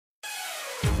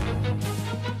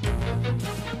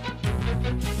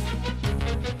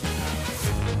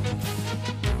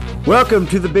Welcome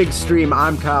to the big stream.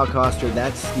 I'm Kyle Koster.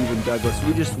 That's Stephen Douglas.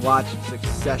 We just watched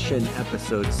Succession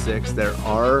episode 6. There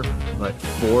are but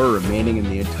 4 remaining in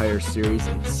the entire series.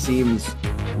 It seems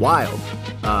wild,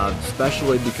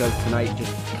 especially because tonight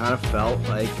just kind of felt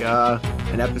like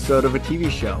an episode of a TV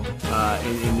show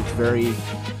in its very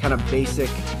kind of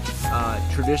basic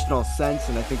traditional sense.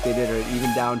 And I think they did it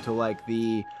even down to like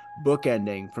the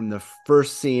bookending from the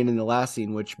first scene and the last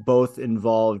scene, which both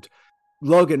involved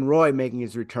Logan Roy making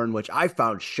his return, which I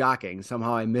found shocking.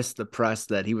 Somehow I missed the press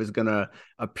that he was going to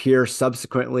appear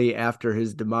subsequently after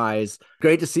his demise.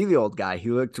 Great to see the old guy.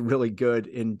 He looked really good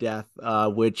in death,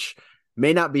 which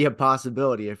may not be a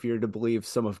possibility if you're to believe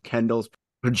some of Kendall's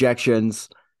projections.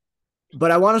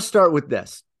 But I want to start with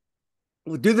this.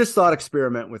 Do this thought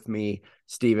experiment with me,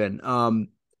 Stephen.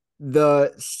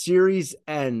 The series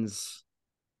ends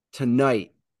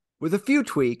tonight with a few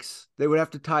tweaks. They would have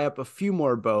to tie up a few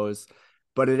more bows.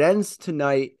 But it ends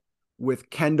tonight with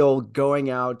Kendall going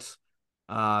out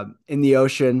in the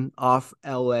ocean off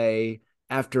LA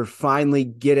after finally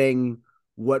getting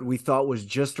what we thought was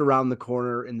just around the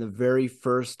corner in the very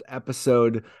first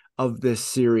episode of this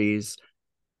series.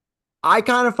 I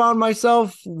kind of found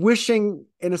myself wishing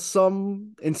in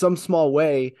some small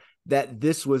way that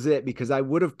this was it, because I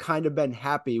would have kind of been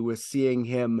happy with seeing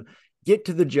him get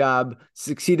to the job,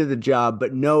 succeed at the job,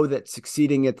 but know that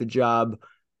succeeding at the job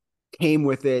came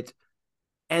with it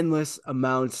endless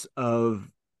amounts of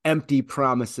empty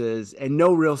promises and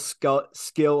no real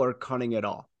skill or cunning at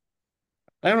all.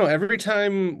 I don't know. Every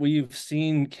time we've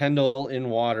seen Kendall in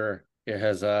water, it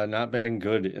has not been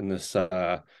good in this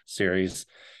series.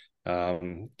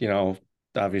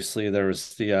 Obviously there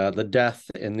was the death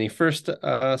in the first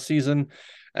season,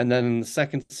 and then in the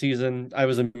second season, I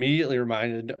was immediately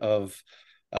reminded of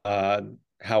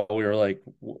how we were like,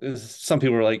 some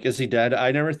people were like, "Is he dead?"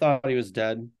 I never thought he was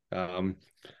dead.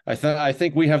 I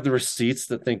think we have the receipts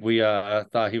that think we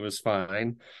thought he was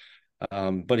fine.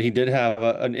 But he did have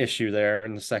an issue there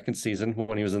in the second season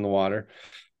when he was in the water.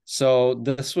 So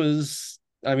this was,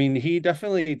 I mean, he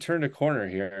definitely turned a corner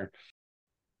here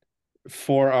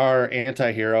for our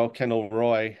anti-hero, Kendall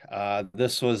Roy.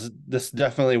 This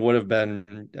definitely would have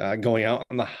been going out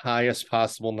on the highest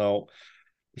possible note.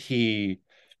 He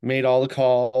made all the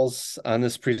calls on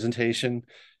this presentation.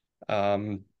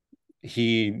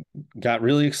 He got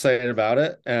really excited about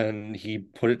it and he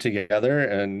put it together,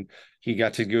 and he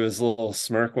got to do his little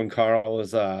smirk when Carl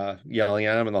was yelling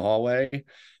at him in the hallway,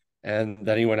 and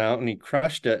then he went out and he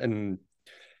crushed it. And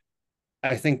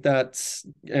I think that's,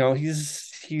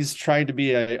 he's tried to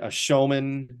be a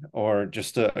showman or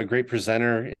just a great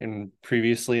presenter in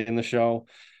previously in the show.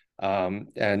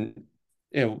 And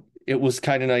it was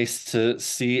kind of nice to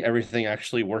see everything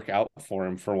actually work out for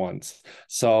him for once.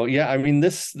 So yeah, I mean,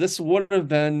 this would have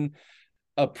been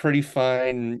a pretty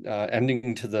fine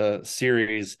ending to the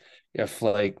series if,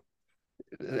 like,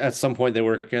 at some point they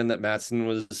work in that Mattson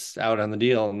was out on the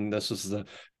deal and this was the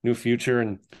new future,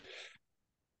 and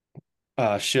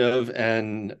Shiv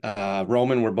and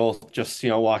Roman were both just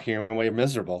walking away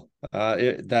miserable.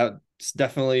 That's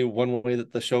definitely one way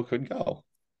that the show could go.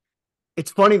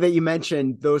 It's funny that you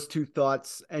mentioned those two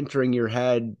thoughts entering your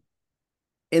head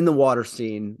in the water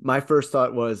scene. My first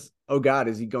thought was, oh God,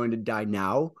 is he going to die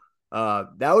now?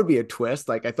 That would be a twist.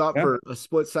 Like, I thought Yeah. for a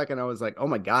split second, I was like, oh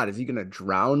my God, is he going to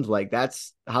drown? Like,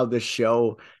 that's how this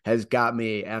show has got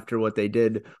me after what they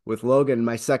did with Logan.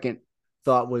 My second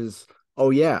thought was, oh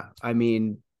yeah, I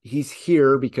mean, he's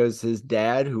here because his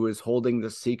dad, who is holding the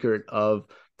secret of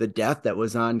the death that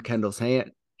was on Kendall's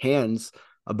hands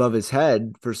above his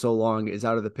head for so long, is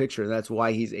out of the picture. And that's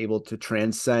why he's able to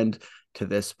transcend to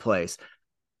this place.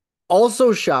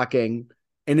 Also shocking,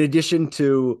 in addition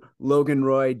to Logan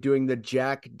Roy doing the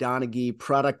Jack Donaghy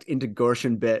product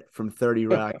integration bit from 30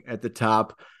 Rock at the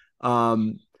top,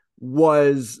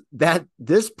 was that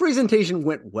this presentation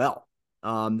went well.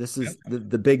 This is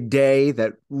the big day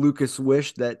that Lucas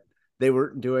wished that they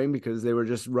weren't doing, because they were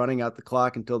just running out the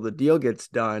clock until the deal gets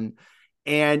done.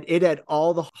 And it had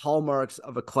all the hallmarks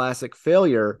of a classic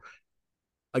failure.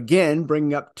 Again,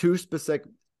 bringing up two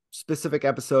specific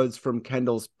episodes from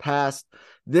Kendall's past.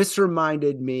 This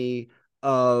reminded me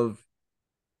of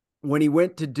when he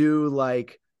went to do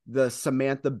like the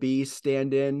Samantha Bee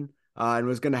stand-in and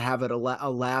was going to have it a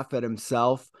laugh at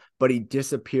himself, but he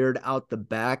disappeared out the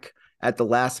back at the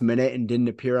last minute and didn't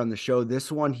appear on the show.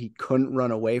 This one he couldn't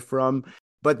run away from.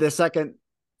 But the second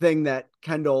thing that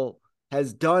Kendall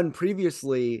has done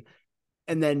previously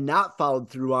and then not followed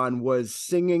through on was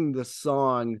singing the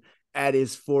song at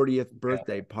his 40th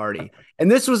birthday party.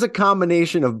 And this was a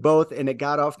combination of both, and it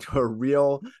got off to a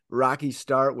real rocky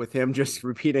start with him just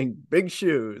repeating big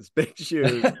shoes, big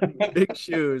shoes, big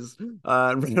shoes in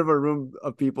front of a room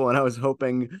of people. And I was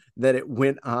hoping that it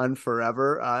went on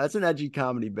forever. That's an edgy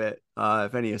comedy bit.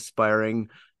 If any aspiring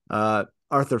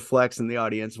Arthur Flex in the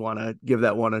audience want to give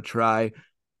that one a try.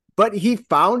 But he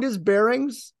found his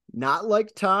bearings, not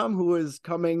like Tom, who was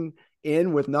coming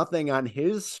in with nothing on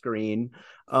his screen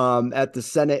at the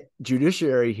Senate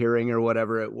Judiciary hearing or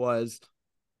whatever it was.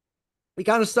 He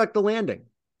kind of stuck the landing.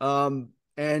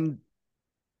 And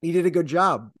he did a good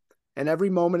job. And every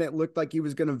moment it looked like he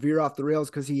was going to veer off the rails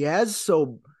because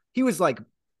he was like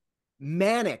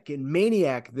manic and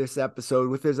maniac this episode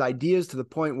with his ideas to the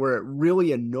point where it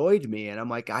really annoyed me. And I'm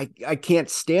like, I can't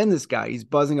stand this guy. He's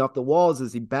buzzing off the walls.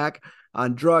 Is he back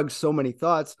on drugs? So many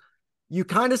thoughts. You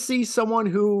kind of see someone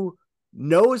who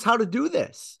knows how to do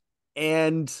this.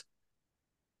 And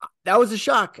that was a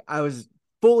shock. I was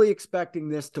fully expecting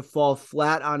this to fall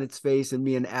flat on its face and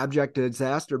be an abject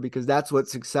disaster, because that's what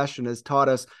Succession has taught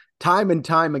us time and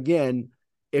time again.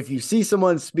 If you see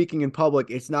someone speaking in public,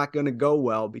 it's not going to go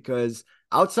well, because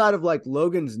outside of like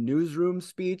Logan's newsroom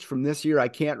speech from this year, I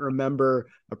can't remember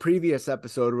a previous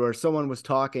episode where someone was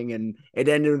talking and it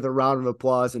ended with a round of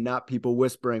applause and not people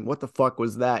whispering, "What the fuck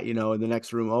was that?" in the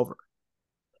next room over.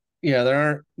 Yeah,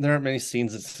 there aren't many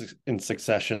scenes in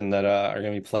Succession that are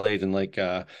going to be played in like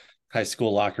high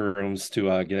school locker rooms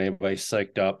to get anybody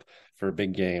psyched up for a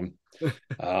big game.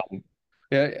 Um,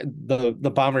 yeah,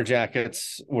 the bomber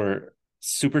jackets were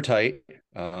super tight.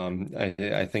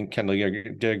 I think Kendall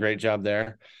did a great job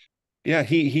there. Yeah,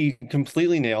 he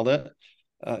completely nailed it.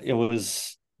 It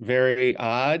was very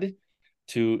odd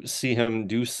to see him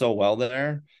do so well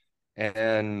there,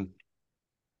 and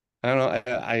I don't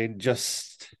know. I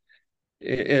just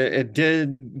it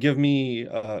did give me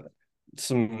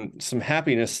some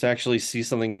happiness to actually see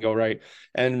something go right.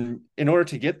 And in order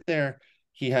to get there,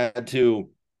 he had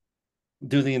to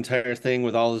do the entire thing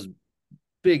with all his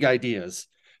big ideas.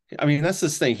 I mean, that's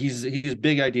this thing. He's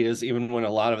big ideas, even when a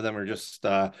lot of them are just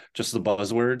the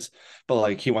buzzwords. But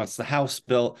like, he wants the house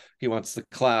built, he wants the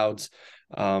clouds,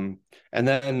 and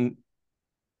then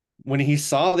when he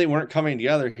saw they weren't coming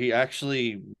together, he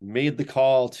actually made the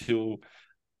call to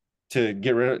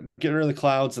get rid of the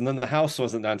clouds, and then the house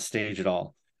wasn't on stage at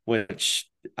all, which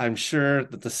I'm sure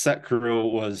that the set crew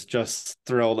was just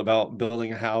thrilled about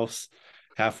building a house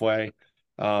halfway.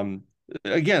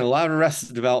 Again, a lot of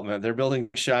Arrested Development. They're building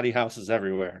shoddy houses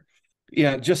everywhere.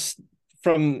 Yeah, just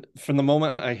from the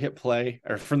moment I hit play,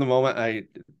 or from the moment I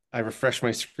refreshed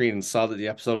my screen and saw that the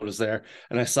episode was there,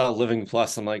 and I saw Living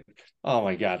Plus, I'm like, oh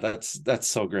my God, that's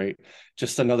so great.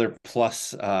 Just another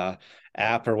plus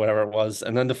app or whatever it was.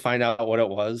 And then to find out what it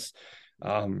was,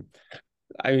 um,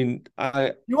 I mean,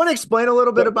 You want to explain a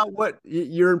little bit about what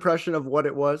your impression of what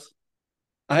it was?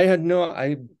 I had no,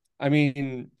 I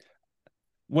mean,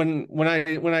 when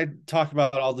I talk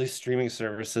about all these streaming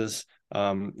services,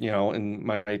 in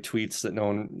my tweets that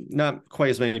not quite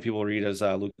as many people read as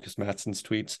Lucas Matson's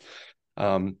tweets,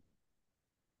 um,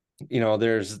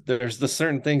 there's the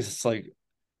certain things. It's like,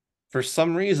 for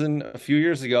some reason, a few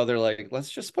years ago, they're like, let's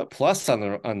just put plus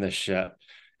on this shit,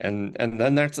 and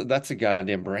then that's a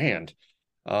goddamn brand.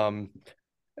 Um,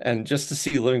 and just to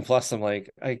see Living Plus, I'm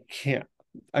like, I can't.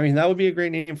 I mean, that would be a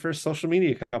great name for a social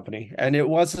media company, and it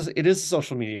is a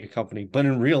social media company, but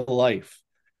in real life.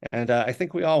 And I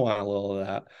think we all want a little of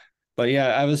that. But yeah,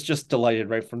 I was just delighted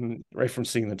right from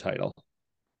seeing the title.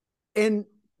 And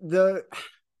the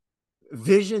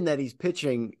vision that he's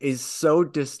pitching is so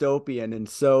dystopian and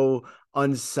so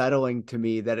unsettling to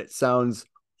me that it sounds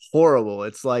horrible.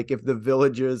 It's like if the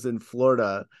villages in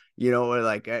Florida, or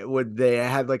like would they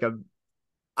have like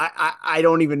I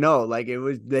don't even know. Like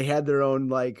they had their own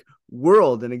like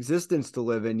world and existence to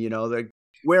live in, like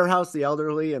warehouse the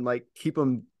elderly and like keep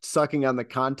them sucking on the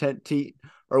content teat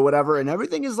or whatever. And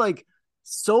everything is like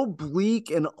so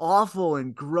bleak and awful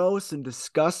and gross and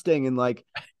disgusting. And like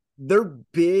they're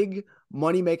big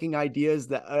money making ideas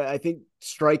that I think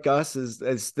strike us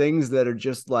as things that are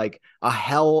just like a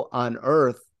hell on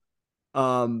earth.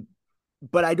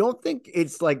 But I don't think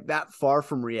it's like that far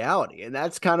from reality. And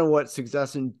that's kind of what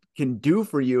Succession can do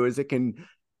for you, is it can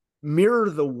mirror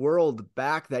the world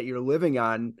back that you're living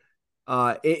on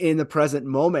in the present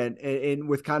moment, and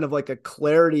with kind of like a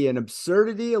clarity and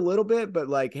absurdity a little bit, but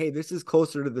like, hey, this is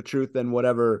closer to the truth than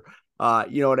whatever,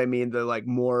 you know what I mean? The like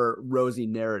more rosy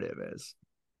narrative is.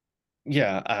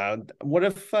 Yeah. What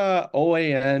if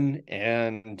OAN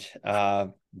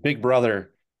and Big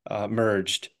Brother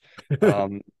merged?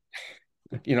 Um,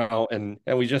 and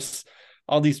we just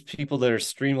all these people that are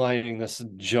streamlining this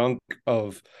junk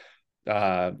of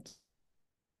uh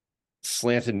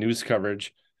slanted news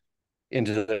coverage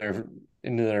into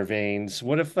their veins.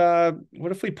 What if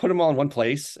we put them all in one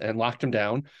place and locked them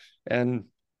down, and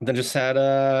then just had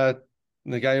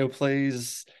the guy who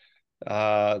plays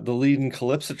the lead in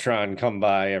Calypsotron come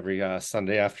by every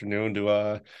Sunday afternoon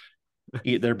to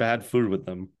eat their bad food with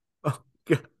them. Oh,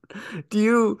 God. Do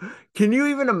you can you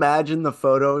even imagine the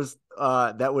photos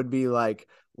that would be like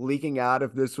leaking out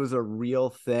if this was a real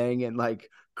thing and like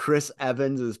Chris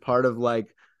Evans is part of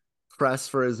like press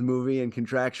for his movie and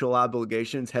contractual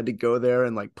obligations had to go there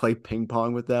and like play ping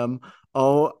pong with them.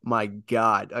 Oh my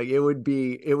God. Like it would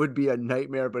be a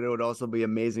nightmare, but it would also be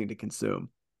amazing to consume.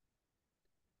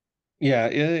 Yeah,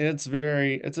 it's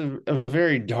a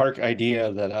very dark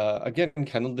idea that again,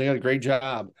 Kendall did a great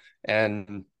job.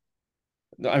 And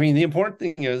I mean, the important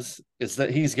thing is that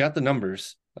he's got the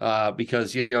numbers.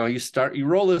 Because you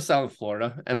roll this out in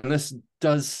Florida, and this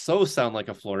does so sound like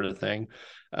a Florida thing.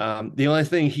 The only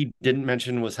thing he didn't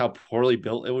mention was how poorly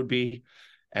built it would be,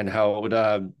 and how it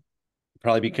would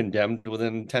probably be condemned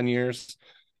within 10 years.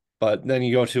 But then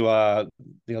you go to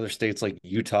the other states like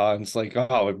Utah, and it's like,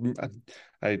 oh,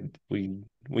 I we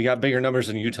got bigger numbers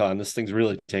in Utah, and this thing's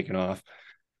really taken off.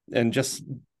 And just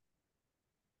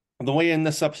the way in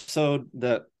this episode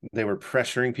that they were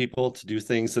pressuring people to do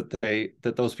things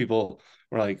that those people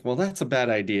were like, well, that's a bad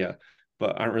idea,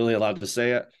 but aren't really allowed to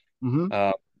say it. Hmm.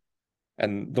 Uh,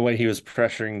 and the way he was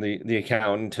pressuring the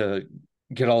accountant to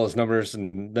get all his numbers,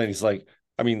 and then he's like,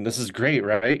 I mean, this is great,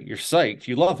 right? You're psyched,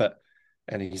 you love it.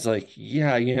 And he's like,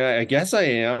 yeah, I guess I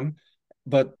am.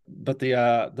 But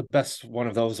the best one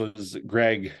of those was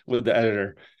Greg with the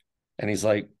editor, and he's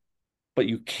like, but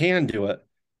you can do it.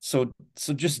 So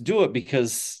just do it,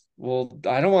 because well,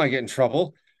 I don't want to get in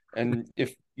trouble. And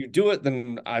if you do it,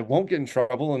 then I won't get in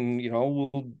trouble, and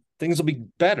things will be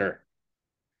better.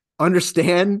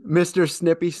 Understand, Mr.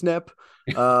 Snippy Snip.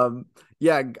 Um,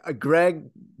 yeah, Greg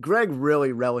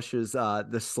really relishes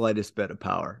the slightest bit of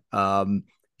power.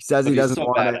 He says But he he's doesn't so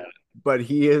want bad it, at it. but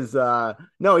he is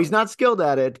no, he's not skilled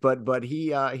at it, but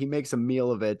he makes a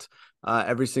meal of it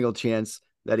every single chance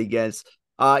that he gets.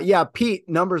 Yeah, Pete,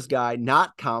 numbers guy,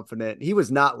 not confident. He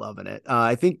was not loving it.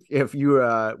 I think if you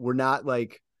were not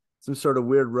like some sort of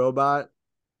weird robot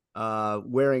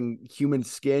wearing human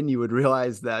skin, you would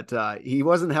realize that he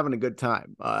wasn't having a good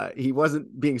time. He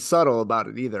wasn't being subtle about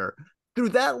it either. Through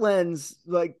that lens,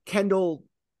 like Kendall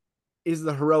is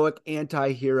the heroic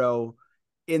anti-hero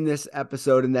in this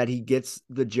episode and that he gets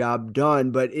the job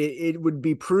done. But it would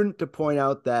be prudent to point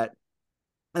out that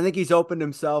I think he's opened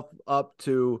himself up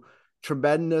to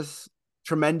tremendous,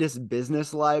 tremendous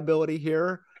business liability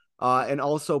here, and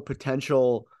also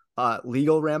potential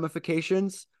legal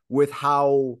ramifications with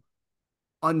how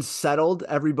unsettled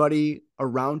everybody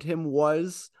around him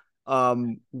was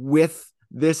with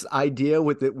this idea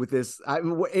with this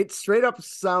it straight up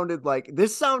sounded like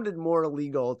this sounded more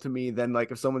illegal to me than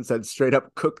like if someone said straight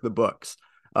up cook the books.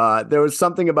 There was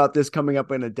something about this coming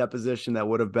up in a deposition that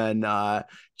would have been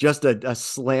just a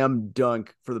slam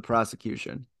dunk for the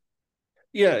prosecution.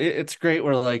 Yeah, it's great.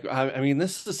 We're like, I mean,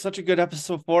 this is such a good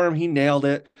episode for him. He nailed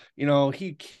it.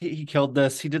 He killed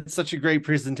this. He did such a great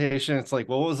presentation. It's like,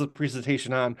 well, what was the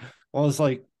presentation on? Well,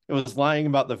 it was lying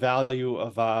about the value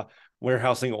of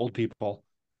warehousing old people.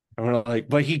 And we're like,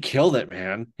 but he killed it,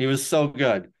 man. He was so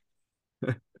good.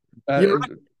 You're Uh,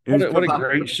 right. It was what a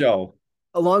great show.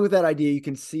 along with that idea, you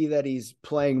can see that he's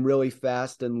playing really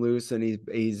fast and loose, and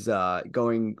he's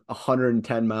going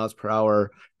 110 miles per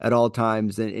hour at all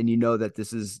times, and you know that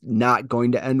this is not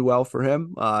going to end well for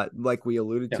him. Like we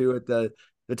alluded Yeah. to at the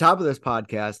top of this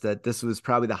podcast, that this was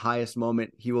probably the highest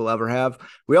moment he will ever have.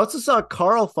 We also saw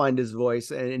Carl find his voice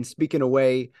and speak in a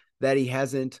way that he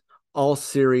hasn't all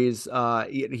series.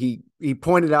 He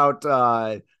pointed out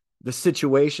the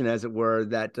situation, as it were,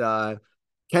 that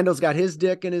Kendall's got his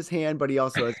dick in his hand, but he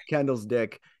also has Kendall's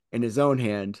dick in his own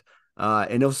hand.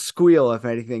 And he'll squeal if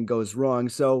anything goes wrong.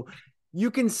 So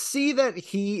you can see that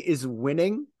he is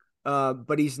winning,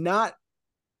 but he's not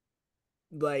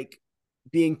like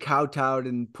being kowtowed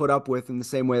and put up with in the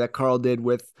same way that Carl did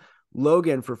with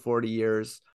Logan for 40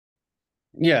 years.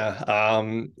 Yeah.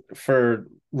 For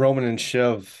Roman and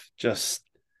Shiv,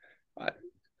 I,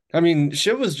 I mean,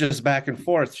 Shiv was just back and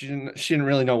forth. She didn't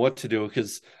really know what to do,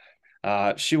 because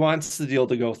she wants the deal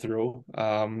to go through.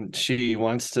 She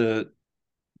wants to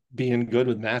be in good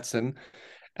with Matson,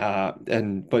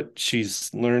 but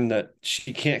she's learned that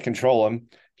she can't control him.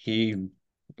 He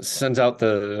sends out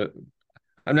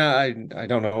I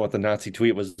don't know what the Nazi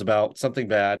tweet was about, something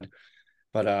bad,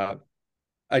 but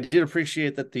I did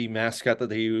appreciate that the mascot that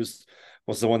they used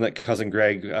was the one that cousin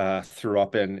Greg threw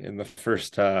up in the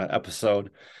first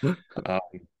episode. Um,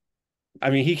 I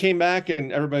mean, he came back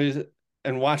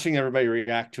and watching everybody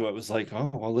react to it was like,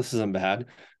 oh, well, this isn't bad.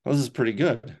 Well, this is pretty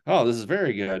good. Oh, this is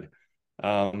very good.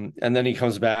 And then he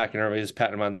comes back and everybody's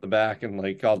patting him on the back, and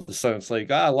like all of a sudden it's like,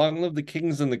 long live the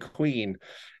kings and the queen.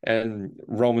 And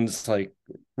Roman's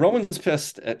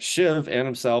pissed at Shiv and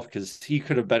himself because he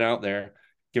could have been out there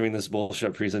giving this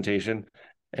bullshit presentation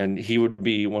and he would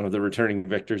be one of the returning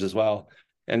victors as well.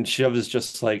 And Shiv is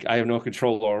just like, I have no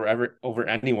control over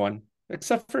anyone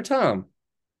except for Tom.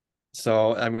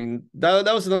 So I mean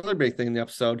that was another big thing in the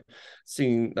episode,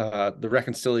 seeing the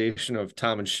reconciliation of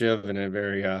Tom and Shiv in a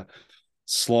very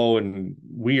slow and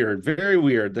weird, very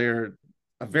weird. They're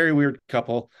a very weird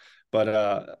couple,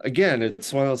 but again,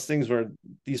 it's one of those things where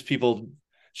these people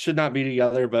should not be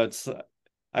together. But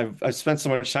I've spent so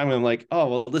much time with them, like, oh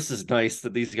well, this is nice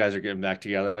that these guys are getting back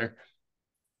together.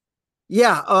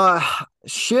 Yeah,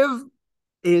 Shiv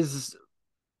is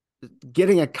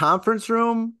getting a conference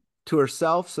room to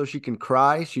herself so she can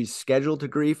cry. She's scheduled to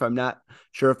grief. I'm not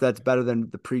sure if that's better than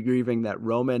the pre-grieving that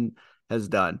Roman has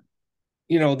done.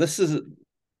 You know, this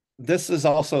is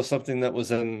also something that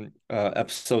was in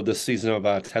episode this season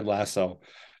about Ted Lasso,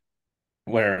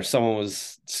 where someone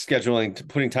was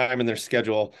putting time in their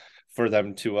schedule for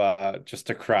them to just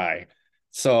to cry.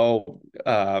 So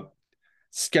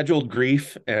scheduled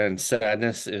grief and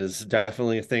sadness is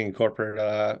definitely a thing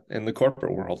in the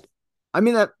corporate world. I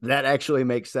mean, that actually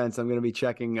makes sense. I'm going to be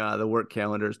checking the work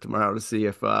calendars tomorrow to see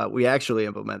if we actually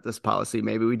implement this policy.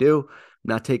 Maybe we do. I'm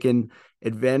not taking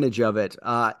advantage of it.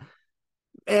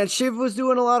 And Shiv was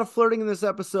doing a lot of flirting in this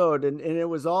episode, and it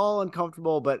was all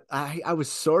uncomfortable, but I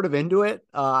was sort of into it.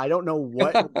 I don't know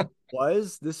what it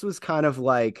was. This was kind of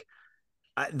like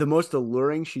the most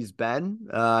alluring she's been.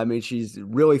 I mean, she's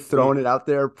really thrown it out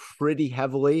there pretty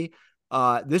heavily.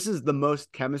 This is the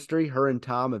most chemistry her and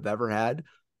Tom have ever had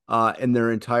in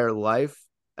their entire life,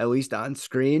 at least on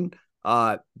screen,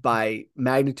 by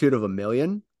magnitude of a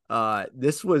million.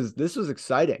 This was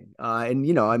exciting. And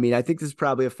you know, I mean, I think this is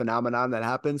probably a phenomenon that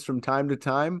happens from time to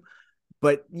time,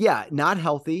 but yeah, not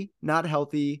healthy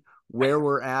where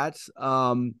we're at.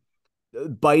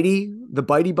 The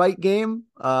bitey bite game.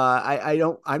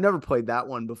 I've never played that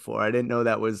one before. I didn't know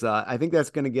that was, I think that's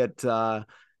going to get,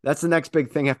 that's the next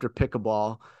big thing after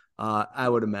pickleball. I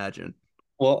would imagine.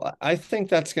 Well, I think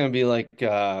that's going to be like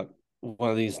one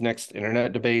of these next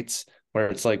internet debates where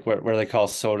it's like where they call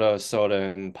soda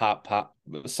and pop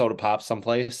soda pop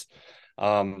someplace,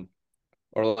 um,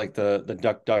 or like the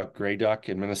duck gray duck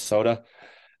in Minnesota,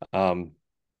 um,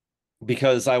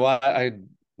 because I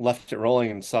left it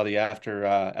rolling and saw the after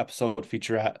episode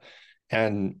featurette,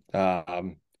 and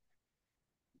the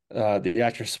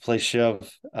actress who plays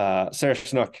Shiv, Sarah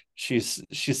Snook, she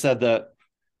said that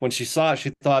when she saw it,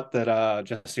 she thought that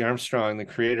Jesse Armstrong, the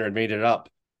creator, had made it up.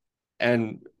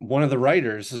 And one of the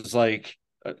writers is like,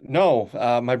 no,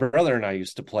 my brother and I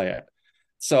used to play it.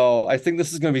 So I think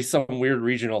this is going to be some weird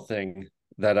regional thing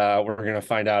that we're going to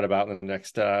find out about in the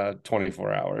next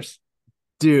 24 hours.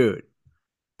 Dude,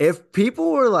 if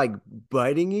people were like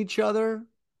biting each other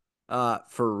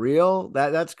for real,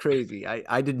 that's crazy.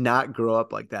 I did not grow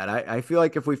up like that. I feel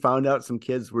like if we found out some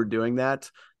kids were doing that,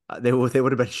 they would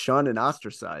have been shunned and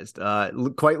ostracized.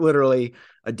 Quite literally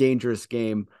a dangerous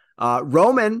game.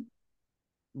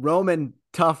 Roman,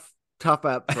 tough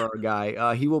up for our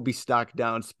guy. He will be stocked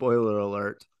down. Spoiler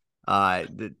alert.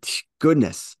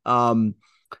 Goodness.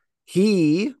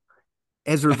 He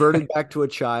has reverted back to a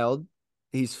child.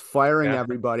 He's firing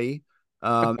everybody,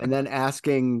 and then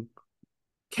asking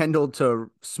Kendall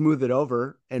to smooth it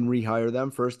over and rehire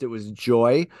them. First, it was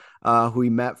Joy, who he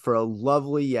met for a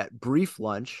lovely yet brief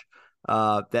lunch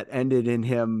that ended in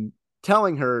him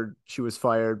telling her she was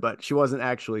fired, but she wasn't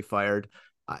actually fired.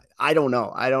 I don't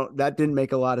know. That didn't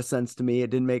make a lot of sense to me. It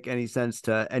didn't make any sense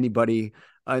to anybody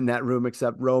in that room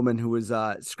except Roman, who was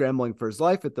scrambling for his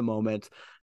life at the moment.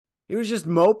 He was just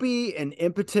mopey and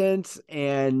impotent,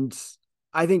 and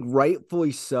I think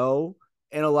rightfully so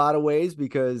in a lot of ways,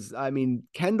 because I mean,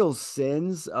 Kendall's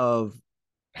sins of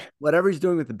whatever he's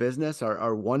doing with the business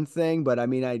are one thing, but I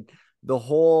mean, the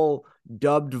whole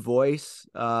dubbed voice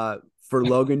for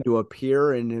Logan to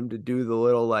appear and him to do the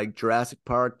little like Jurassic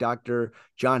Park Dr.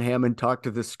 John Hammond talk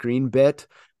to the screen bit.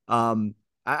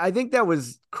 I think that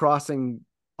was crossing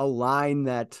a line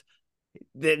that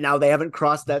now they haven't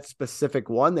crossed that specific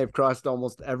one. They've crossed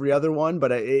almost every other one, but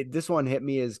this one hit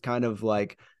me as kind of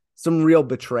like some real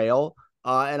betrayal.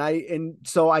 And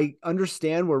so I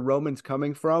understand where Roman's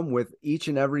coming from with each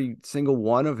and every single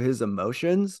one of his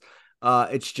emotions.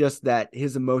 It's just that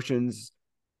his emotions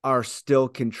are still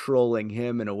controlling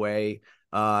him in a way,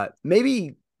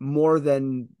 maybe more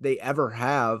than they ever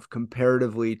have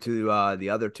comparatively to the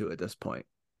other two at this point.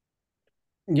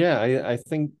 Yeah, I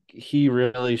think he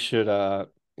really should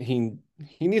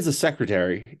he needs a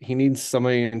secretary. He needs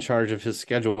somebody in charge of his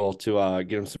schedule to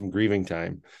get him some grieving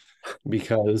time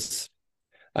because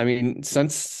I mean,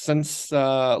 since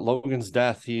Logan's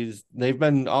death, they've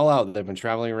been all out. They've been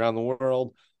traveling around the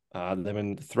world. They've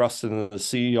been thrust into the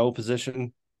CEO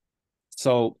position.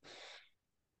 So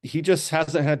he just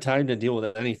hasn't had time to deal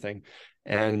with anything.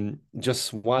 And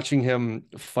just watching him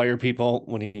fire people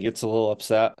when he gets a little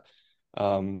upset,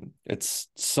 it's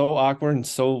so awkward and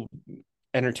so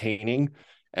entertaining.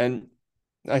 And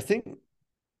I think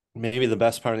maybe the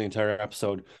best part of the entire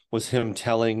episode was him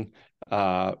telling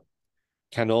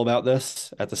Kendall about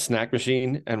this at the snack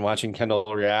machine and watching Kendall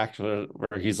react, where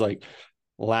he's like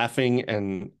laughing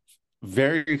and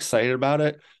very excited about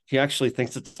it. He actually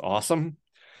thinks it's awesome.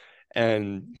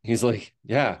 And he's like,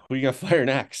 yeah, who you gonna fire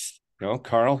next?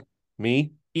 Carl,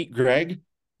 me, eat Greg.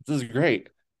 This is great.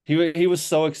 He was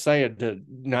so excited to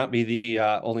not be the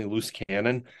only loose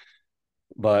cannon.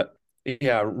 But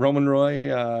yeah, Roman Roy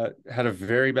had a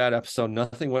very bad episode.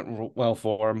 Nothing went well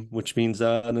for him, which means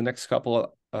in the next couple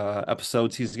of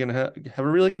episodes, he's gonna have a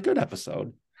really good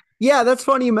episode. Yeah, that's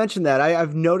funny you mentioned that.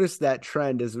 I've noticed that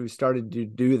trend as we've started to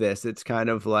do this. It's kind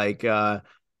of like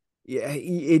yeah,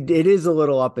 it is a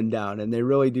little up and down, and they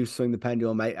really do swing the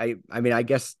pendulum. I mean, I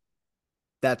guess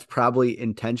that's probably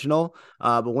intentional.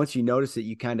 But once you notice it,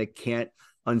 you kind of can't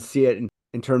unsee it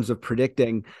in terms of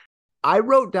predicting. I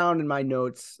wrote down in my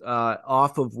notes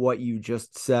off of what you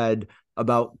just said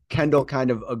about Kendall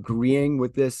kind of agreeing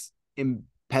with this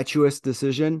impetuous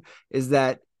decision is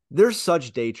that they're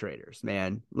such day traders,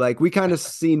 man. Like we kind of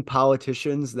seen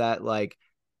politicians that like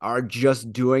are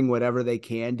just doing whatever they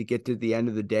can to get to the end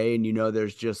of the day. And,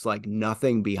 there's just like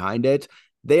nothing behind it.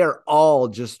 They are all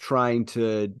just trying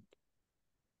to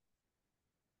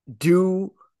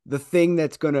do the thing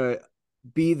that's going to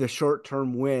be the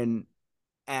short-term win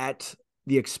at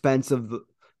the expense of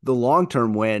the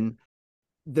long-term win.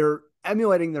 They're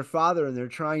emulating their father and they're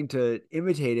trying to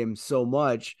imitate him so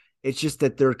much. It's just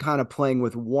that they're kind of playing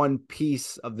with one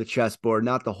piece of the chessboard,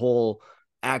 not the whole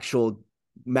actual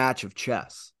match of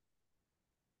chess.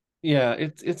 Yeah,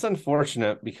 it's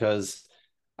unfortunate because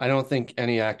I don't think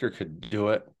any actor could do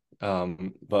it.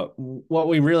 But what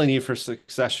we really need for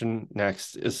Succession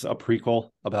next is a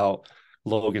prequel about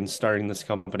Logan starting this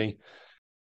company.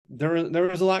 There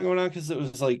was a lot going on because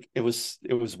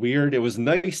it was weird. It was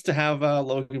nice to have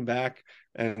Logan back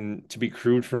and to be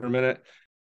crude for a minute.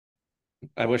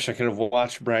 I wish I could have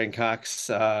watched Brian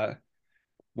Cox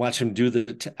watch him do the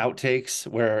outtakes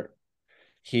where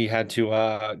he had to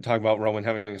talk about Roman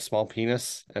having a small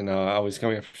penis and always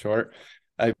coming up short.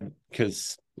 I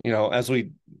Because as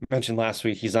we mentioned last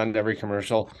week, he's on every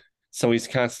commercial, so he's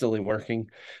constantly working.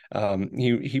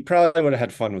 He probably would have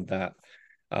had fun with that.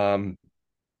 Um,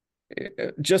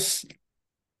 just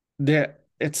that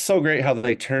it's so great how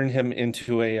they turned him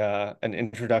into a an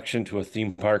introduction to a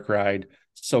theme park ride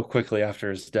so quickly after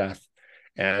his death,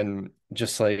 and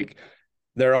just like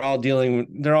they're all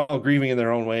grieving in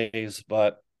their own ways,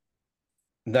 but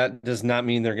that does not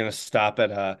mean they're going to stop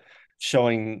at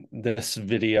showing this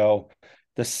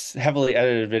heavily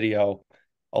edited video,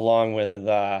 along with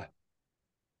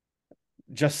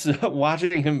just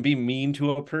watching him be mean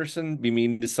to a person, be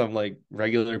mean to some like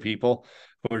regular people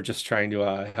who are just trying to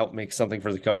help make something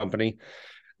for the company.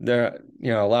 There,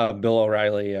 a lot of Bill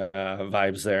O'Reilly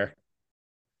vibes there.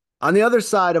 On the other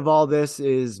side of all this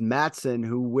is Matson,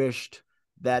 who wished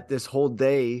that this whole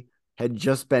day had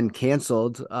just been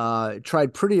canceled.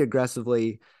 Tried pretty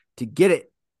aggressively to get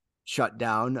it shut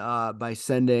down by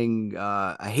sending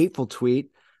a hateful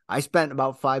tweet. I spent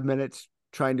about 5 minutes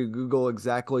trying to Google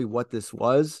exactly what this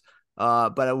was.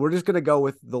 But we're just going to go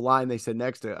with the line they said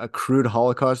next, a crude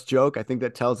Holocaust joke. I think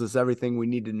that tells us everything we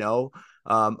need to know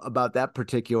about that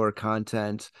particular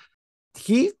content.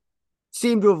 He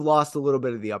seemed to have lost a little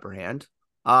bit of the upper hand.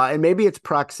 And maybe it's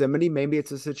proximity. Maybe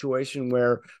it's a situation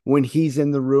where when he's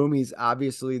in the room, he's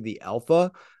obviously the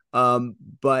alpha.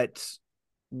 But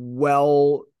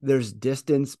there's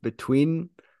distance between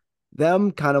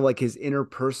them, kind of like his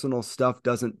interpersonal stuff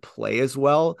doesn't play as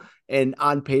well. And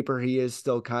on paper, he is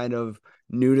still kind of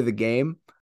new to the game.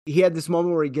 He had this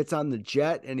moment where he gets on the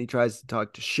jet and he tries to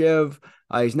talk to Shiv.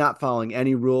 He's not following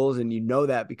any rules, and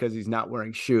that because he's not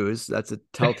wearing shoes. That's a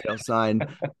telltale sign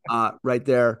right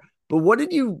there. But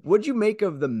what'd you make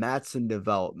of the Matson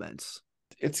developments?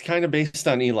 It's kind of based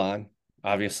on Elon,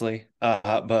 obviously,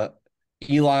 but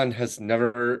Elon has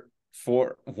never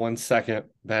for 1 second,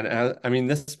 Ben. I mean,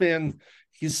 this man,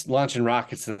 he's launching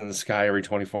rockets in the sky every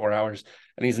 24 hours,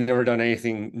 and he's never done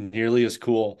anything nearly as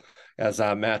cool as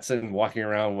Mattson walking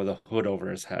around with a hood over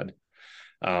his head,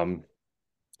 um,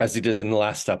 as he did in the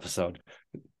last episode.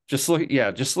 Just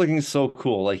looking so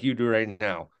cool, like you do right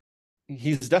now.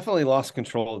 He's definitely lost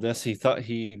control of this. He thought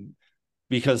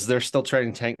because they're still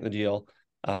trying to tank the deal.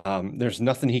 There's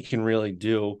nothing he can really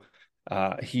do.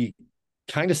 He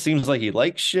kind of seems like he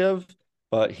likes Shiv,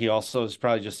 but he also is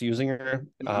probably just using her.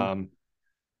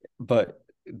 But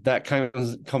that kind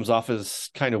of comes off as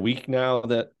kind of weak now.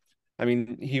 I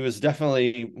mean, he was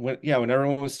definitely when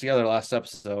everyone was together last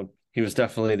episode, he was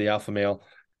definitely the alpha male.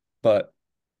 But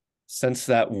since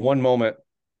that one moment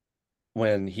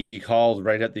when he called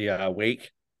right at the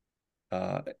wake,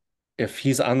 uh, if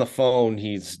he's on the phone,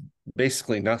 he's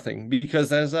basically nothing,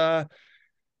 because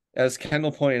as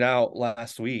Kendall pointed out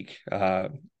last week,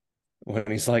 when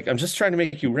he's like, I'm just trying to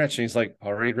make you rich, and he's like,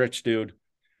 already rich, dude.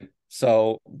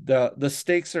 So the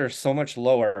stakes are so much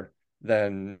lower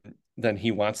than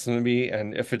he wants them to be.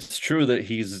 And if it's true that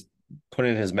he's put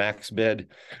in his max bid,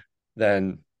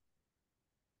 then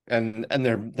and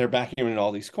they're backing him in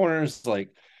all these corners, like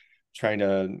trying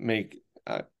to make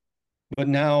but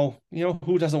now,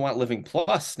 who doesn't want Living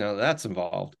Plus now that that's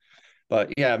involved?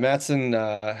 But yeah, Mattson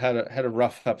had a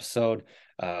rough episode.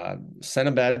 Sent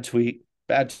a bad tweet.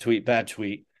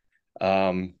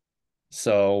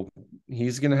 So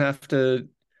he's gonna have to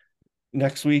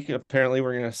next week. Apparently,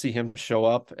 we're gonna see him show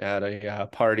up at a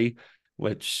party,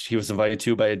 which he was invited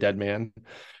to by a dead man.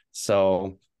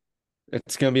 So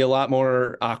it's gonna be a lot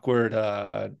more awkward,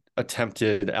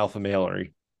 attempted alpha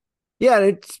malery. Yeah, and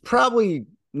it's probably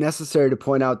necessary to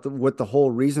point out what the whole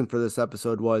reason for this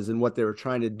episode was, and what they were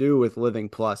trying to do with Living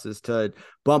Plus is to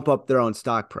bump up their own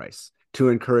stock price to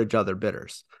encourage other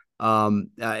bidders.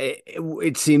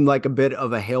 It seemed like a bit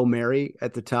of a Hail Mary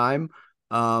at the time,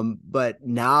 but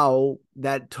now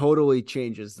that totally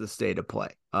changes the state of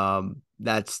play.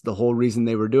 That's the whole reason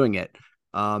they were doing it.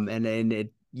 And it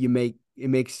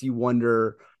makes you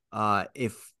wonder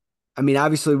if, I mean,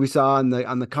 obviously we saw on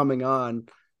the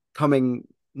coming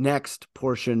next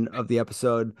portion of the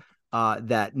episode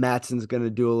that Mattson's going to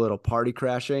do a little party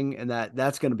crashing, and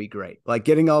that's going to be great. Like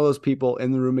getting all those people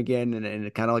in the room again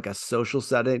and kind of like a social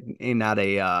setting and not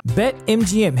a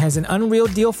BetMGM has an unreal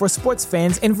deal for sports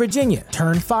fans in Virginia.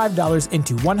 Turn $5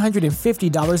 into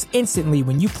 $150 instantly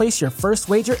when you place your first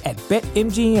wager at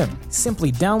BetMGM.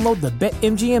 Simply download the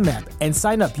BetMGM app and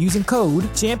sign up using code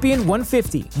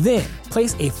Champion150. Then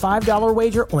place a $5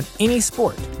 wager on any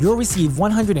sport. You'll receive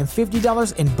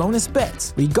 $150 in bonus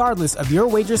bets, regardless of your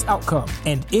wager's outcome.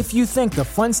 And if you think the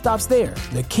fun stops there,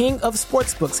 the king of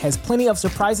sportsbooks has plenty of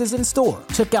surprises in store.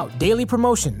 Check out daily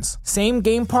promotions,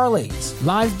 same-game parlays,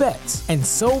 live bets, and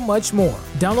so much more.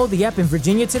 Download the app in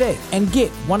Virginia today and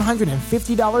get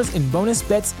 $150 in bonus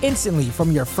bets instantly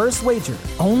from your first wager,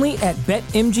 only at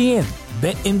BetMGM.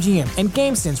 BetMGM and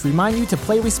GameSense remind you to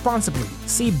play responsibly.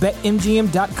 See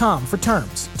BetMGM.com for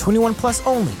terms. 21 plus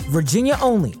only. Virginia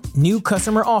only. New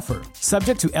customer offer.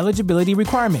 Subject to eligibility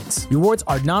requirements. Rewards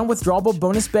are non-withdrawable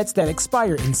bonus bets that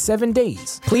expire in 7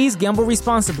 days. Please gamble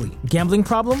responsibly. Gambling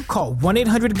problem? Call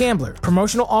 1-800-GAMBLER.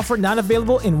 Promotional offer not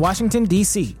available in Washington,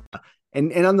 D.C.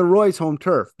 And on the Roy's home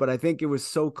turf, but I think it was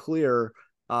so clear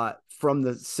from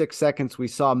the 6 seconds we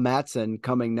saw Mattson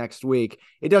coming next week,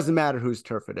 it doesn't matter whose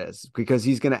turf it is, because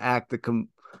he's going to act the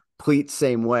complete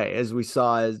same way as we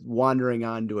saw as wandering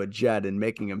onto a jet and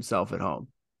making himself at home.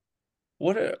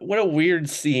 What a weird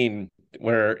scene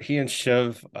where he and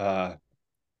Shiv,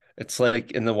 it's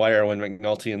like in The Wire when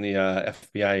McNulty and the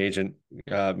FBI agent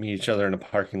meet each other in a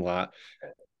parking lot.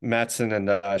 Mattson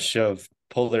and Shiv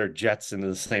pull their jets into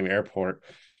the same airport.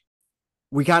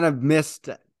 We kind of missed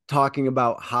talking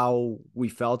about how we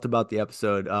felt about the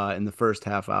episode in the first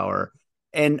half hour.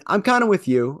 And I'm kind of with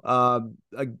you.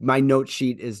 My note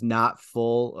sheet is not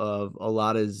full of a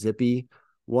lot of zippy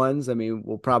ones. I mean,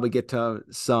 we'll probably get to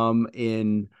some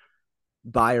in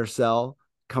buy or sell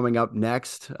coming up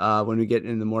next when we get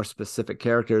into the more specific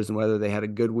characters and whether they had a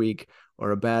good week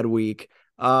or a bad week.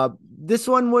 This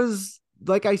one was,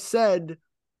 like I said,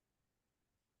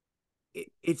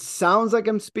 it sounds like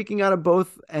I'm speaking out of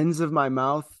both ends of my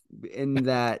mouth, in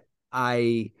that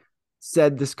I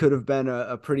said this could have been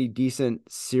a pretty decent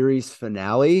series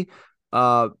finale.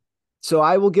 So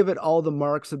I will give it all the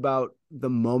marks about the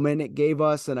moment it gave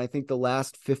us. And I think the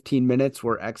last 15 minutes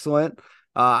were excellent.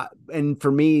 And for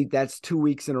me, that's 2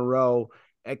 weeks in a row.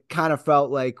 It kind of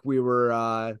felt like we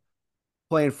were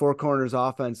playing four corners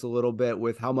offense a little bit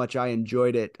with how much I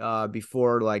enjoyed it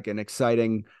before like an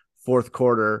exciting fourth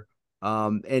quarter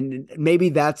And maybe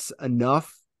that's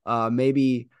enough.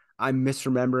 Maybe I'm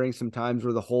misremembering some times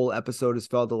where the whole episode has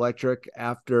felt electric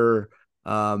after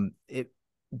it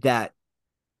that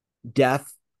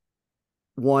death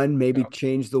one maybe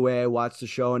changed the way I watch the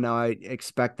show, and now I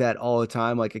expect that all the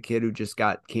time, like a kid who just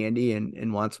got candy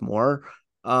and wants more.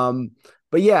 Um,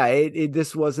 but yeah,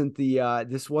 this wasn't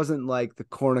this wasn't like the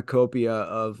cornucopia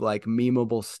of like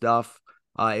memeable stuff.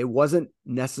 It wasn't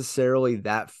necessarily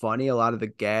that funny. A lot of the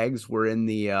gags were in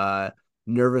the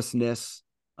nervousness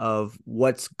of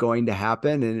what's going to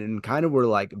happen, and kind of were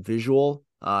like visual.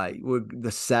 The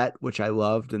set, which I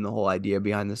loved, and the whole idea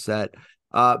behind the set.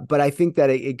 But I think that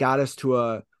it got us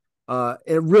to a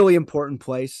really important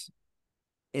place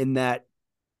in that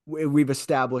we've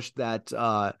established that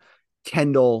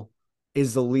Kendall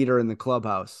is the leader in the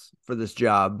clubhouse for this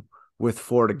job with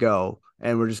 4 to go.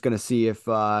 And we're just going to see if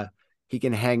he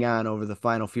can hang on over the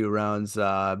final few rounds.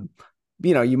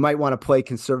 You might want to play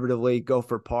conservatively, go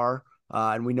for par.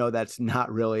 And we know that's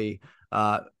not really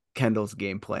Kendall's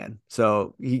game plan.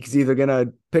 So he's either going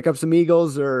to pick up some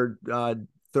eagles or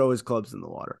throw his clubs in the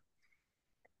water.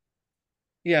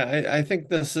 Yeah, I think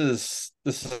this is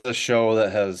a show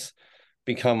that has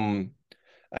become,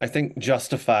 I think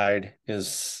Justified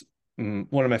is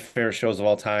one of my favorite shows of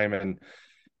all time, and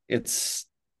it's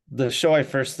the show I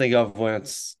first think of when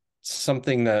it's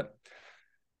something that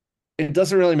it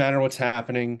doesn't really matter what's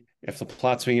happening if the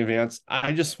plot's being advanced.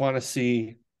 I just want to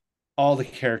see all the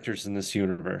characters in this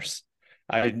universe.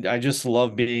 I just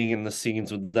love being in the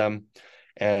scenes with them,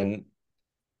 and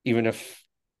even if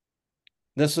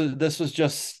this was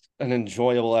just an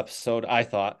enjoyable episode, I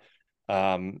thought,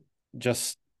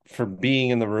 just for being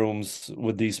in the rooms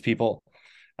with these people.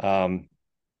 It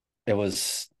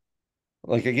was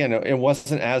like, again, it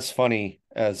wasn't as funny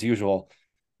as usual,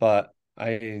 but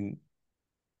I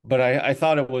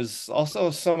thought it was also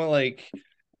some of like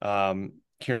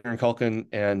Kieran Culkin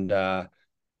and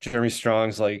Jeremy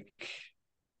Strong's, like,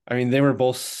 I mean, they were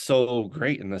both so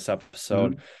great in this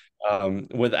episode,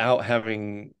 without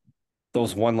having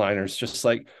those one-liners. Just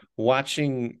like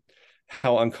watching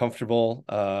how uncomfortable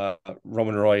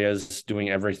Roman Roy is doing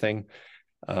everything,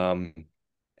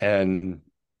 and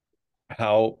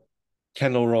how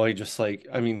Kendall Roy just, like,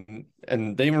 I mean,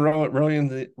 and they even wrote in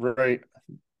the right.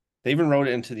 They even wrote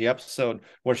it into the episode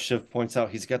where Shiv points out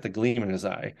he's got the gleam in his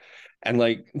eye, and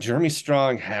like Jeremy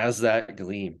Strong has that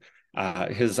gleam.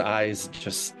 His eyes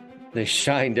just, they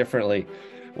shine differently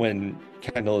when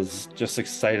Kendall is just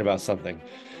excited about something,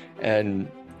 and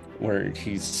where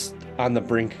he's on the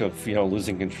brink of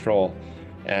losing control,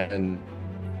 and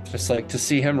just like to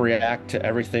see him react to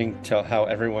everything, to how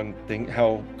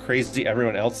crazy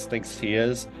everyone else thinks he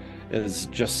is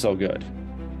just so good.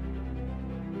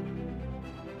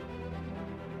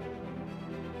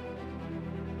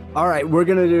 All right, we're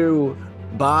gonna do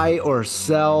buy or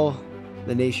sell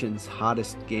the nation's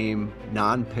hottest game,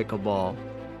 non-pickleball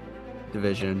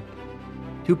division.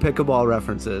 2 pickleball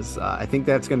references. I think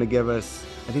that's going to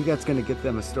get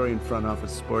them a story in Front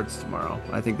Office Sports tomorrow.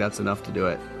 I think that's enough to do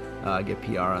it. Get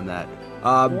PR on that.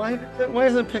 Why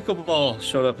hasn't pickleball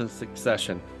showed up in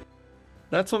succession?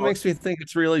 That's what makes me think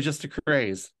it's really just a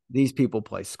craze. These people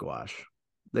play squash.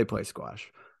 They play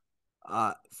squash.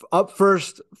 Up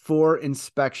first for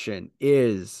inspection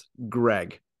is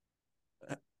Greg.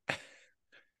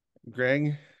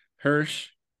 Greg, Hirsch,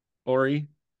 Ori,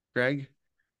 Greg.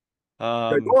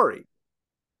 Gregory.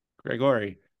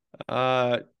 Gregory.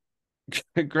 Gregory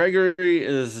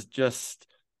is just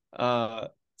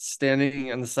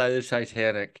standing on the side of the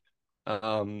Titanic,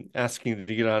 asking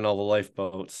to get on all the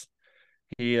lifeboats.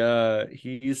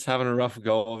 He's having a rough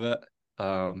go of it.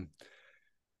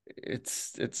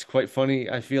 It's quite funny.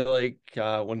 I feel like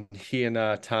when he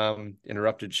and Tom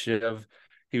interrupted Shiv,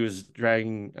 he was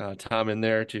dragging Tom in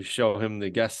there to show him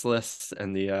the guest list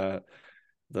and the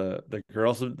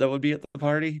girls that would be at the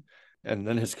party, and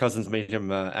then his cousins made him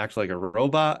act like a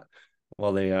robot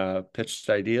while they pitched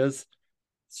ideas.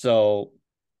 So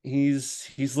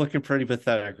he's looking pretty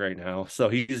pathetic right now. So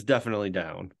he's definitely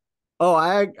down. Oh,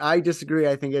 I disagree.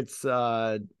 I think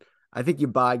I think you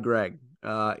buy Greg.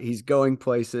 He's going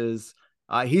places.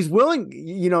 He's willing.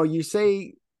 You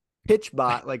say pitch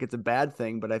bot like it's a bad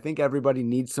thing, but I think everybody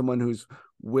needs someone who's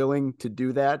willing to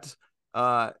do that.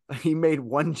 He made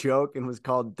one joke and was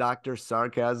called Dr.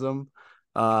 Sarcasm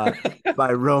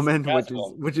by Roman,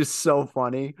 which is so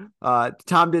funny.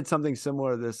 Tom did something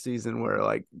similar this season where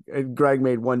like Greg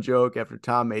made one joke after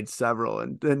Tom made several,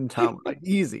 and then Tom was like,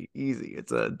 easy.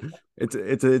 It's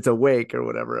a wake or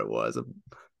whatever it was,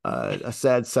 a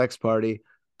sad sex party.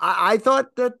 I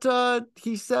thought that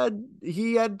he said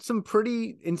he had some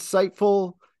pretty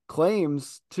insightful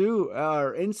claims too,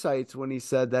 or insights when he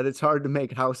said that it's hard to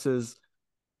make houses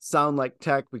sound like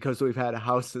tech because we've had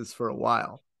houses for a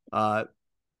while. Uh,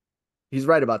 he's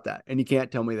right about that, and you can't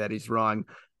tell me that he's wrong.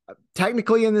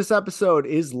 Technically, in this episode,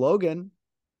 is Logan.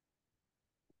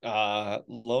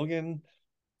 Logan,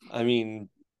 I mean,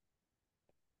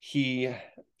 he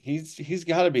he's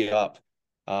got to be up.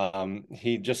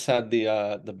 He just had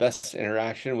the best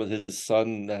interaction with his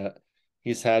son that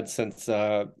he's had since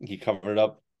he covered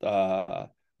up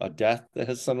a death that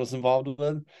his son was involved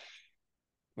with.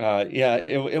 Yeah,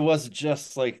 it was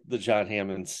just like the John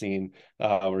Hammond scene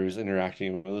where he was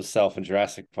interacting with himself in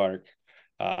Jurassic Park,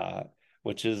 uh,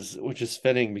 which is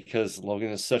fitting because Logan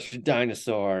is such a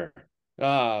dinosaur.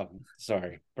 Ah,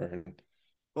 sorry, Burn.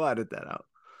 We'll edit that out.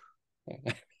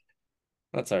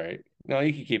 That's all right. No,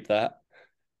 you can keep that.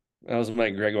 That was my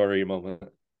Gregory moment.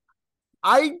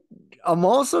 I am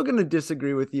also going to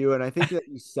disagree with you, and I think that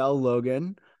you sell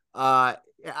Logan. Uh,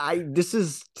 I this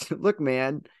is look,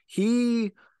 man.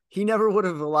 He never would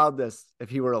have allowed this if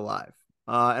he were alive,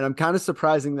 and I'm kind of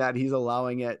surprising that he's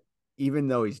allowing it, even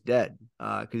though he's dead,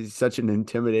 because he's such an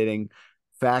intimidating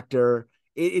factor.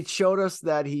 It showed us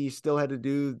that he still had to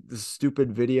do the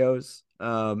stupid videos,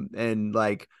 and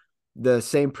like the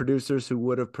same producers who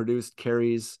would have produced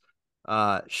Carrie's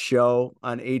show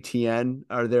on ATN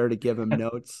are there to give him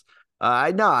notes.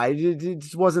 I know it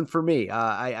just wasn't for me.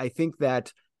 I think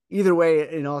that either way,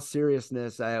 in all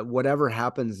seriousness, whatever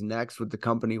happens next with the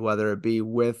company, whether it be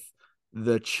with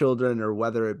the children or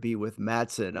whether it be with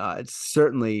Matson, it's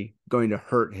certainly going to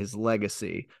hurt his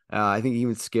legacy. I think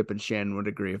even Skip and Shannon would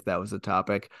agree if that was a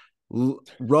topic.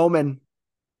 Roman.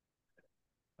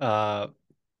 Uh,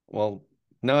 well,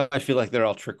 now I feel like they're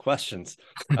all trick questions.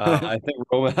 I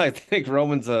think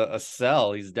Roman's a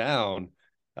sell. He's down,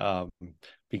 um,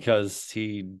 because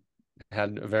he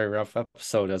had a very rough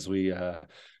episode as we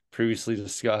previously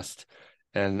discussed.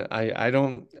 And I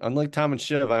don't, unlike Tom and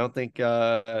Shiv, I don't think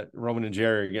Roman and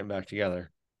Jerry are getting back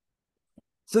together.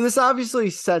 So this obviously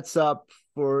sets up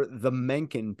for the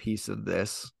Mencken piece of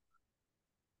this,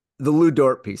 the Lou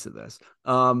Dort piece of this.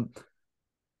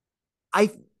 I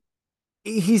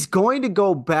He's going to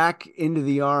go back into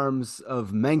the arms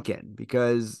of Mencken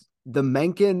because the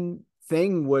Mencken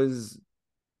thing was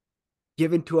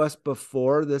given to us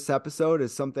before this episode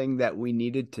as something that we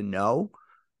needed to know.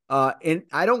 And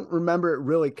I don't remember it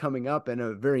really coming up in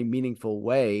a very meaningful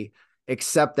way,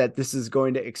 except that this is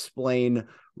going to explain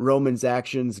Roman's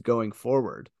actions going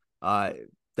forward.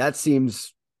 That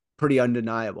seems pretty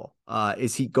undeniable.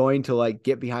 Is he going to like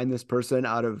get behind this person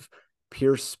out of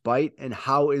pure spite? And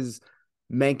how is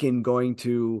Mencken going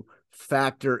to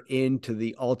factor into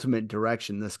the ultimate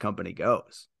direction this company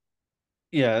goes?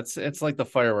 Yeah, it's like the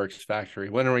fireworks factory.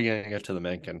 When are we going to get to the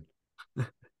Mencken?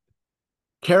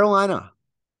 Carolina.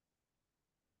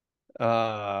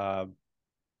 Uh,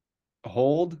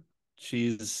 Hold.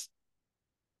 She's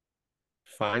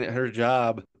fine at her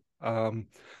job. Um,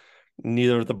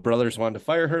 Neither of the brothers wanted to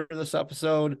fire her this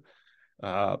episode,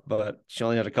 but she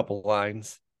only had a couple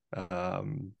lines.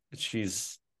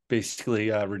 She's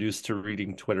basically reduced to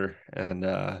reading Twitter and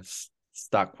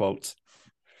stock quotes.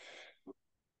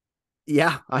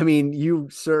 Yeah, I mean, you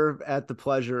serve at the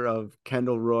pleasure of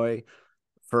Kendall Roy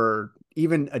for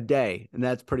even a day, and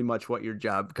that's pretty much what your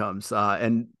job becomes.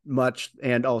 And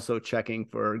also checking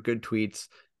for good tweets,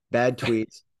 bad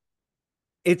tweets.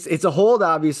 It's a hold.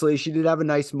 Obviously, she did have a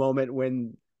nice moment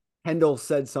when Kendall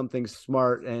said something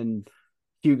smart, and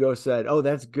Hugo said, "Oh,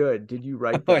 that's good. Did you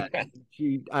write Oh, that?"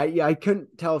 yeah. I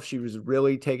couldn't tell if she was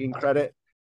really taking credit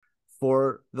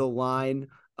for the line.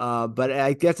 But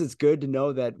I guess it's good to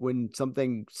know that when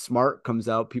something smart comes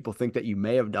out, people think that you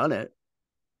may have done it.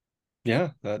 Yeah,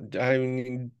 I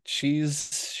mean,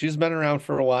 she's been around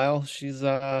for a while. She's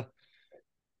as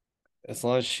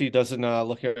long as she doesn't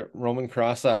look at Roman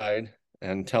cross-eyed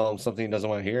and tell him something he doesn't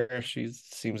want to hear, she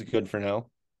seems good for now.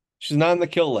 She's not on the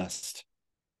kill list.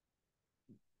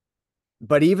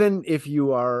 But even if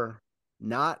you are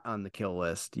not on the kill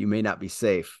list, you may not be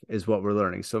safe, is what we're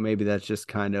learning. So maybe that's just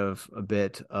kind of a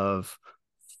bit of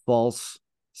false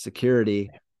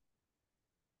security.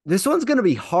 This one's going to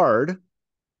be hard,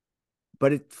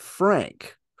 but it's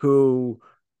Frank, who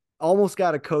almost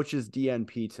got a coach's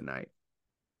DNP tonight.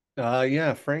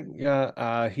 Yeah, Frank,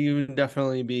 yeah, he would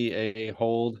definitely be a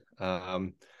hold.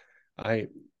 I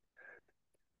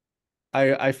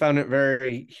I found it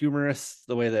very humorous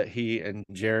the way that he and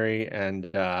Jerry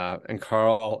and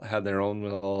Carl had their own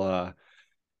little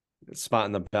spot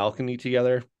in the balcony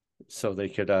together, so they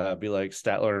could be like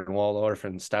Statler and Waldorf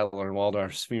and Statler and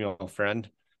Waldorf's female friend.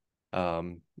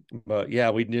 Um, but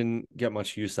yeah, we didn't get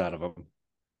much use out of them.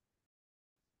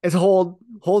 It's hold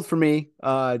for me.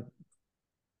 I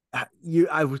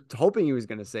was hoping he was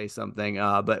going to say something,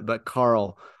 but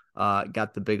Carl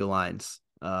got the big lines.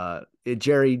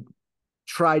 Jerry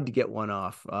tried to get one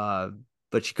off,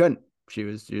 but she couldn't. She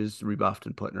was rebuffed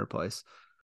and put in her place.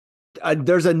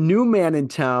 There's a new man in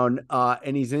town,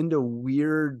 and he's into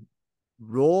weird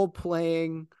role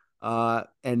playing,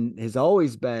 and has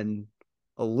always been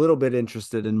a little bit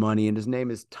interested in money. And his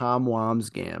name is Tom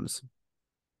Wamsgams.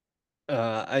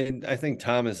 I think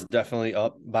Tom is definitely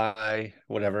up by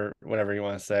whatever you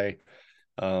want to say.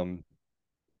 Um,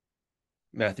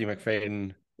 Matthew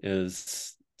McFadden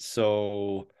is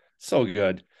so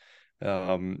good.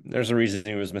 There's a reason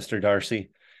he was Mr.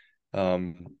 Darcy.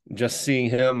 Just seeing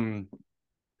him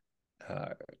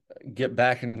uh, get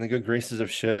back in the good graces of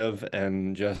Shiv,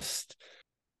 and just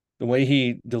the way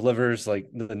he delivers like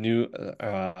the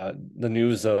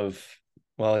news of,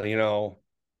 well,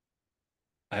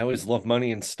 I always love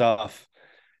money and stuff.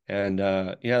 And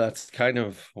yeah, that's kind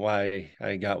of why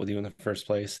I got with you in the first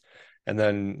place. And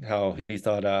then how he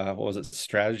thought what was it,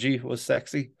 strategy was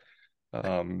sexy.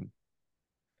 Um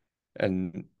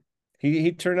and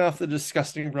he turned off the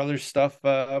disgusting brothers stuff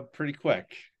pretty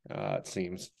quick, it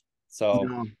seems. So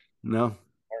No, no.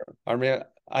 our man,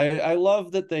 I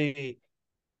love that they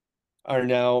are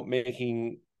now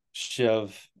making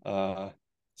Shiv, Sarah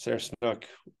Snook,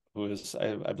 who is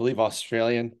I believe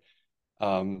Australian,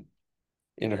 um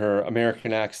in her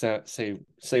American accent, say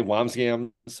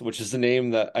Wamsgams, which is the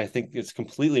name that I think is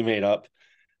completely made up,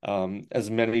 as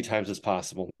many times as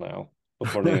possible now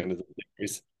before the end of the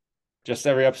series. Just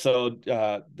every episode,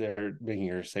 they're making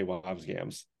her say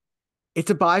Wamsgams. It's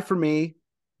a buy for me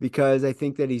because I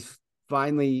think that he's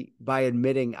finally, by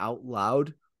admitting out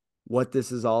loud what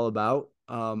this is all about,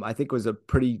 I think was a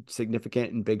pretty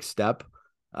significant and big step.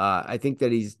 I think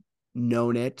that he's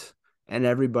known it and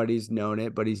everybody's known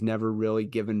it, but he's never really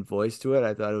given voice to it.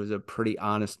 I thought it was a pretty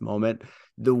honest moment.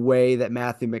 The way that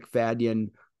Matthew McFadden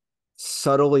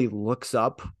subtly looks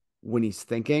up when he's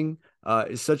thinking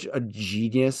is such a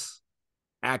genius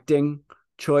acting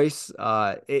choice.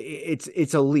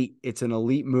 It's elite. It's an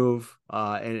elite move.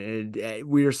 And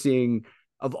we are seeing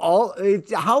of all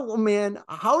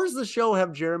how does the show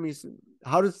have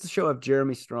how does the show have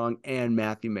Jeremy Strong and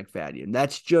Matthew McFadden?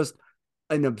 That's just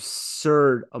an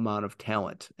absurd amount of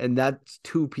talent. And that's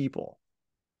two people.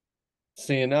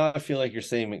 See, and now I feel like you're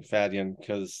saying McFadden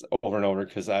because over and over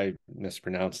because I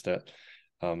mispronounced it,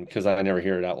 because I never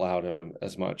hear it out loud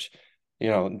as much.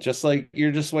 Just like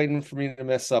you're just waiting for me to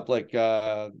mess up like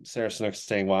Sarah Snook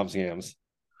saying Wamsgams.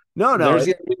 No, There's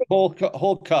gonna be a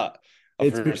whole cut of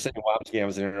it's her saying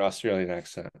Wamsgams in her Australian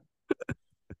accent.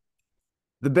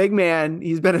 the big man.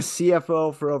 He's been a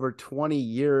CFO for over 20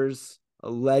 years, a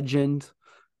legend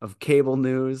of cable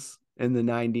news in the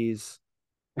 90s.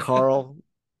 Carl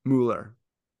Mueller.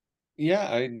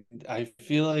 Yeah, I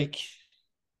feel like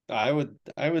I would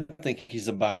think he's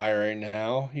a buyer right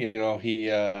now.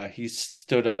 He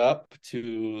stood up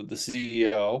to the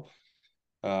CEO.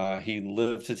 He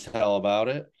lived to tell about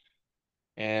it.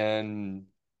 And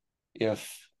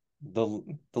if the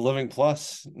living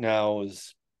plus now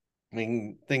is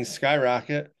making things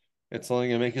skyrocket, it's only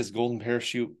gonna make his golden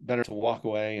parachute better to walk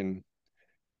away, and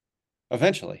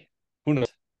eventually, who knows?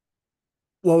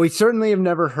 Well, we certainly have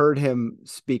never heard him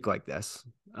speak like this.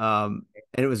 And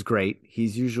it was great.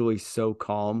 He's usually so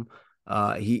calm.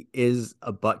 He is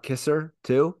a butt kisser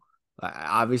too.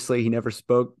 Obviously, he never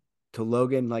spoke to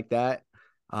Logan like that.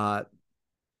 Uh,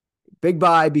 Big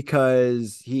buy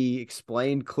because he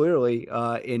explained clearly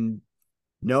in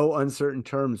no uncertain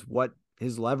terms what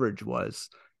his leverage was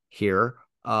here.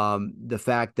 The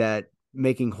fact that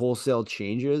making wholesale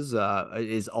changes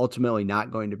is ultimately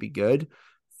not going to be good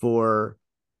for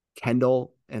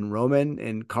Kendall and Roman,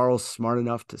 and Carl's smart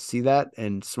enough to see that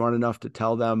and smart enough to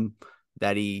tell them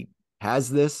that he has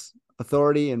this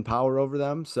authority and power over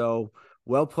them. So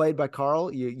well played by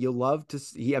Carl. You love to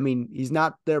see. I mean, he's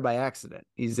not there by accident.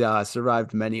 He's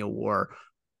survived many a war.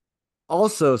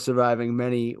 Also surviving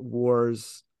many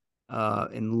wars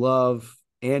in love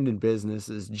and in business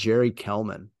is Jerry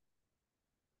Kellman.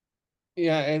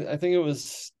 Yeah, I think it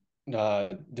was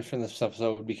different this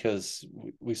episode because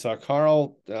we saw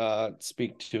Carl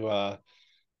speak to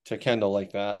Kendall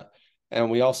like that, and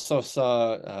we also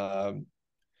saw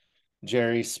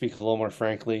Jerry speak a little more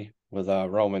frankly with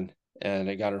Roman, and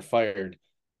it got her fired,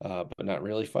 but not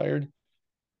really fired.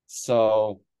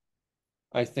 So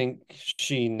I think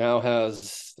she now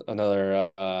has another.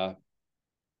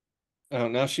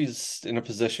 Now she's in a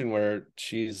position where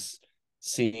she's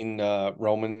seen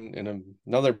Roman in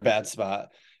another bad spot.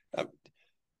 Uh,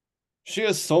 She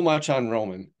has so much on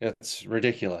Roman. It's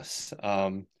ridiculous.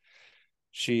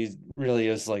 She really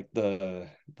is like the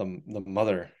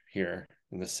mother here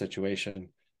in this situation.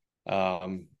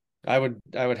 Um, I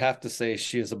would have to say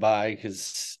she is a buy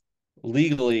because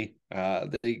legally,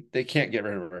 they can't get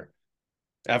rid of her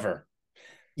ever.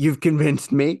 You've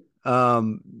convinced me.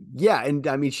 Yeah, and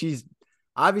I mean she's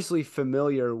obviously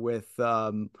familiar with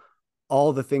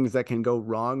all the things that can go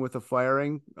wrong with a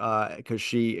firing, because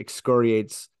she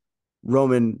excoriates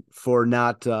Roman for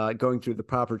not going through the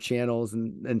proper channels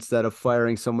and instead of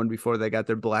firing someone before they got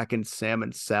their blackened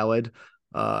salmon salad,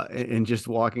 and just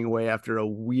walking away after a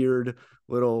weird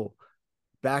little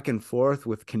back and forth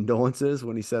with condolences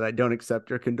when he said, I don't accept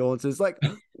your condolences. Like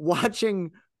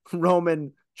watching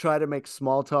Roman try to make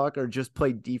small talk or just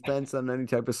play defense on any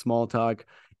type of small talk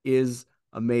is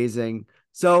amazing.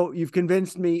 So you've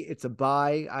convinced me it's a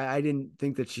buy. I didn't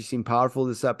think that she seemed powerful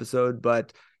this episode,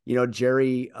 but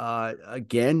Jerry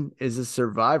again is a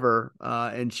survivor,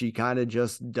 and she kind of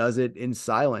just does it in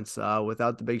silence,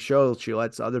 without the big show. She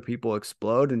lets other people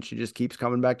explode and she just keeps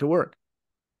coming back to work.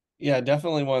 Yeah,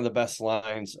 definitely one of the best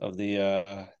lines of the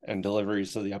and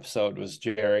deliveries of the episode was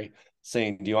Jerry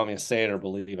saying, "Do you want me to say it or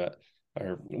believe it?"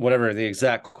 Or whatever the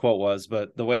exact quote was,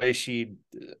 but the way she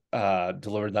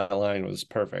delivered that line was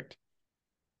perfect.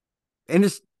 And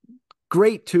it's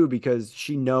great too because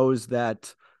she knows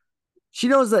that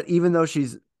even though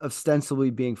she's ostensibly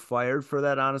being fired for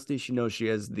that honesty, she knows she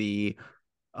has the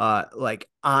like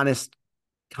honest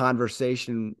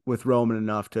conversation with Roman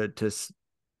enough to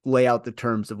lay out the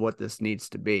terms of what this needs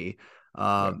to be,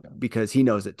 Right. because he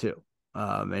knows it too,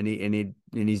 and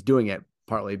he's doing it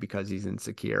partly because he's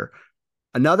insecure.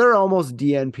 Another almost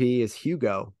DNP is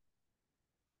Hugo.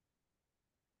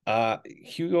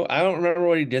 Hugo, I don't remember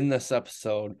what he did in this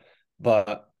episode,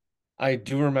 but I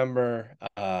do remember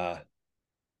that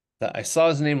I saw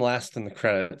his name last in the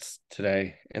credits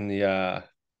today in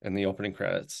the opening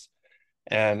credits.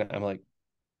 And I'm like,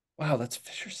 wow, that's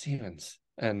Fisher Stevens.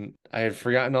 And I had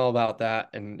forgotten all about that.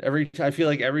 And I feel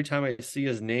like every time I see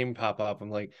his name pop up, I'm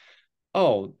like,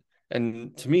 oh,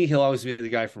 and to me, he'll always be the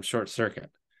guy from Short Circuit.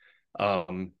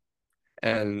 Um,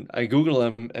 and I Google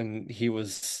him, and he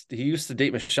used to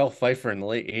date Michelle Pfeiffer in the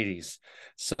late '80s.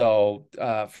 So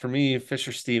for me,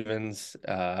 Fisher Stevens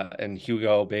and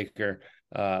Hugo Baker,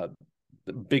 uh,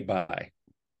 big buy,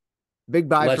 Big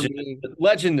buy for legend, me.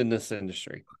 legend in this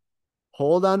industry.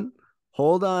 Hold on,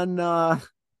 hold on.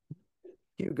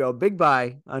 Hugo, big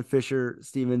buy on Fisher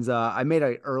Stevens. I made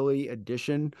an early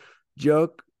edition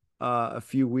joke a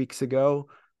few weeks ago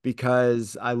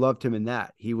because I loved him in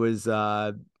that. He was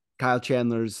Kyle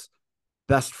Chandler's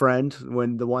best friend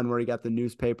when the one where he got the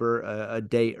newspaper a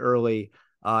day early.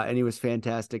 And he was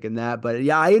fantastic in that. But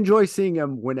yeah, I enjoy seeing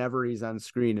him whenever he's on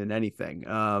screen in anything.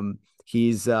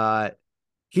 He's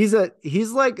he's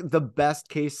like the best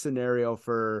case scenario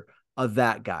for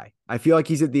that guy. I feel like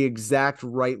he's at the exact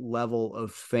right level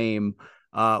of fame,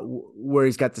 where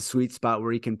he's got the sweet spot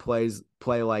where he can play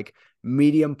like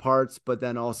medium parts, but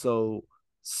then also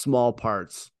small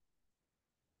parts.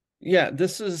 Yeah,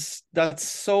 that's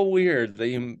so weird that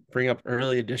you bring up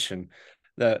early edition.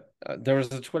 That there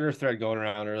was a Twitter thread going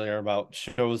around earlier about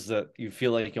shows that you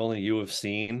feel like only you have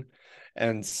seen,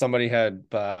 and somebody had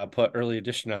put early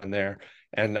edition on there,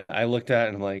 and I looked at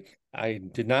it and like I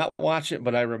did not watch it,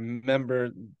 but I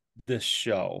remember this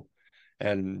show,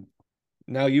 and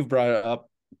now you've brought it up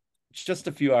just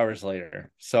a few hours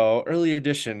later. So early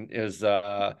edition is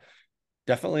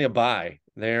definitely a buy.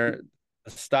 The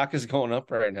stock is going up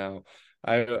right now.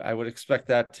 I would expect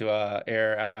that to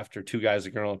air after Two Guys,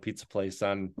 a Girl, and Pizza Place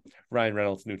on Ryan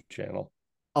Reynolds' new channel.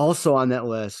 Also on that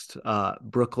list,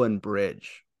 Brooklyn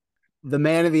Bridge, the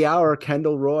man of the hour,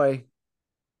 Kendall Roy.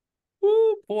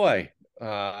 Woo boy.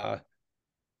 Well,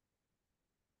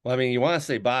 I mean, you want to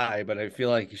say buy, but I feel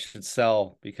like you should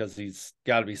sell because he's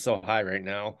got to be so high right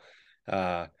now.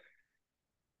 Uh,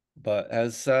 but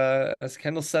as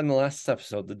Kendall said in the last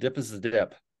episode, the dip is the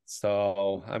dip.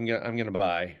 So I'm gonna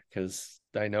buy because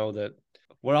I know that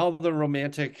what all the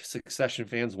romantic Succession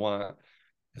fans want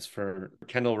is for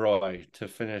Kendall Roy to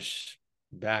finish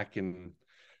back in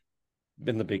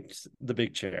the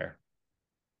big chair.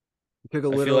 He took a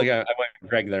I feel like literal I went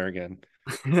Greg there again.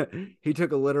 he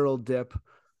took a literal dip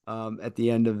at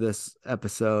the end of this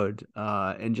episode,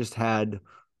 and just had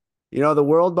the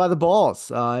world by the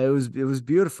balls. It was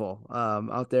beautiful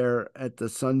out there at the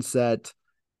sunset.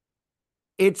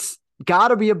 It's got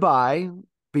to be a buy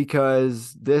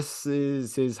because this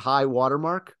is his high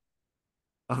watermark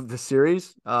of the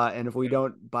series. And if we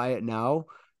don't buy it now,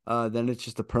 then it's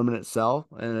just a permanent sell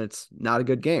and it's not a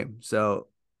good game. So,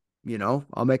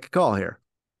 I'll make a call here.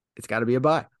 It's got to be a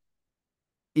buy.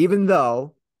 Even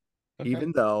though, Okay.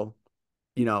 even though,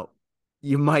 you know,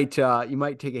 you might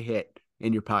take a hit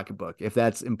in your pocketbook if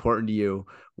that's important to you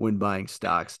when buying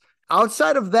stocks.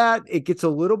 Outside of that, it gets a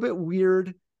little bit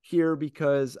weird here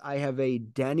because I have a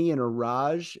Denny and a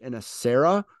Raj and a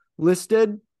Sarah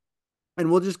listed,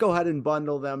 and we'll just go ahead and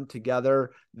bundle them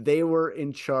together. They were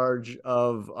in charge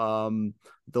of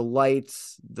the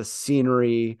lights, the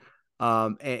scenery,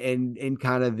 and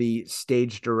kind of the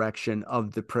stage direction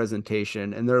of the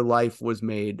presentation, and their life was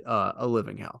made a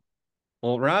living hell.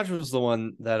 Well, Raj was the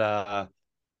one that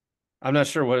I'm not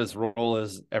sure what his role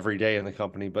is every day in the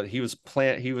company, but he was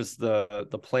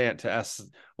the plant to ask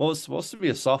what was supposed to be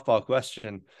a softball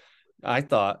question, I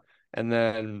thought, and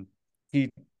then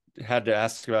he had to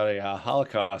ask about a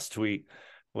Holocaust tweet,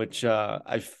 which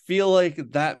I feel like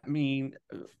that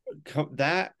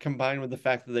combined with the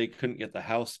fact that they couldn't get the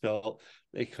house built,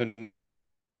 they couldn't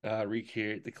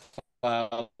recreate the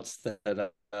clouds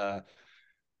that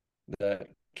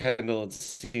Kendall had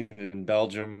seen in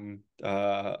Belgium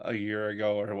a year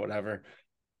ago or whatever.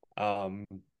 Um,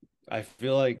 I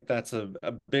feel like that's a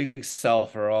big sell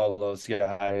for all those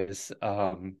guys.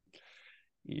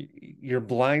 You're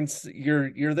blind,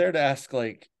 you're there to ask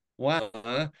like, wow,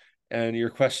 huh? And your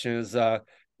question is,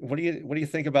 what do you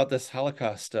think about this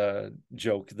Holocaust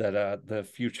joke that the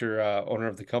future owner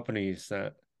of the company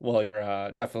sent? Well,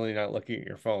 you're definitely not looking at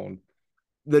your phone.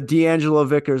 The D'Angelo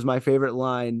Vickers, my favorite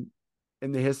line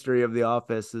in the history of The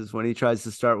Office, is when he tries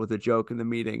to start with a joke in the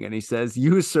meeting and he says,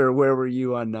 "You, sir, where were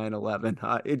you on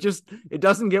 9/11?" It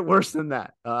doesn't get worse than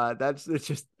that. It's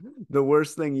just the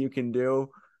worst thing you can do.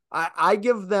 I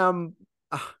give them,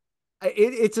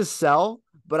 it's a sell,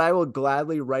 but I will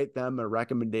gladly write them a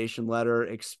recommendation letter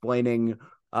explaining.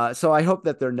 So I hope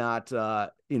that they're not,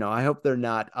 I hope they're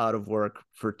not out of work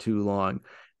for too long.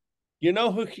 You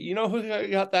know who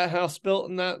got that house built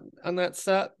in that on that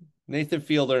set? Nathan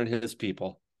Fielder and his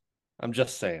people. I'm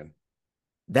just saying.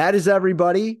 That is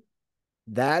everybody.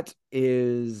 That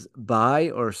is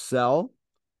buy or sell.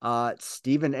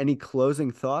 Steven, any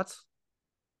closing thoughts?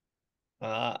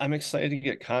 I'm excited to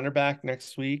get Connor back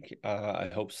next week. I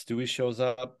hope Stewie shows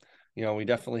up. You know, we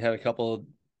definitely had a couple of,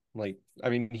 like, I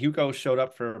mean, Hugo showed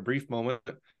up for a brief moment,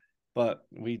 but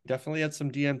we definitely had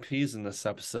some DNPs in this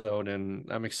episode,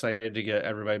 and I'm excited to get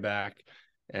everybody back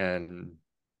and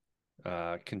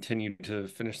continue to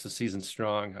finish the season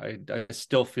strong. I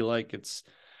still feel like it's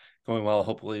going well.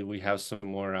 Hopefully, we have some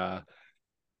more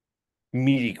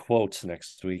meaty quotes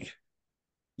next week.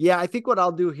 Yeah, I think what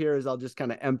I'll do here is I'll just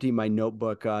kind of empty my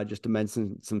notebook just to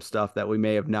mention some stuff that we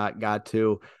may have not got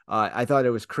to. I thought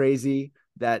it was crazy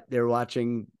that they're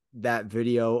watching that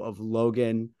video of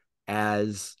Logan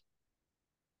as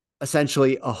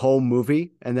essentially a whole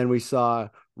movie. And then we saw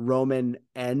Roman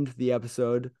end the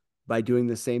episode by doing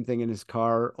the same thing in his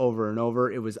car over and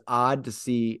over. It was odd to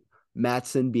see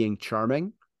Matson being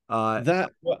charming. All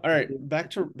right, back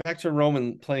to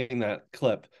Roman playing that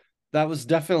clip. That was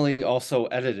definitely also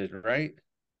edited, right?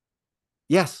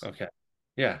 yes. Okay.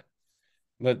 Yeah.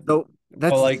 But So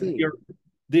that's well, the like thing.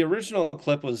 the original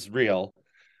clip was real,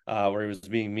 where he was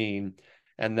being mean,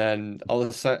 and then all of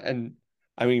a sudden, and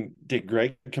I mean, did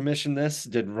Greg commission this?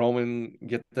 Did Roman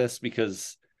get this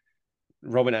because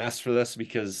Roman asked for this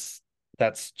because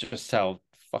that's just how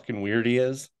fucking weird he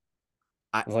is?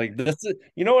 I, Like this is,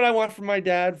 you know what I want from my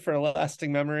dad for a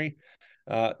lasting memory?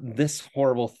 This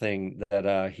horrible thing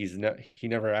that he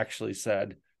never actually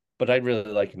said, but I'd really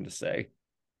like him to say.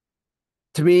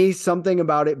 to me, something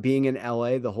about it being in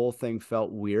LA, the whole thing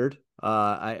felt weird.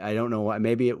 I don't know why.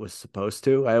 Maybe it was supposed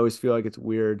to. I always feel like it's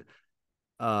weird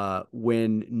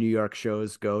when New York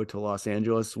shows go to Los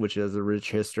Angeles, which has a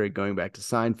rich history going back to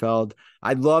Seinfeld.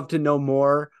 I'd love to know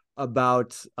more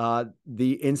about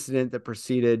the incident that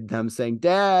preceded them saying,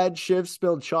 "Dad, Shiv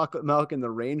spilled chocolate milk in the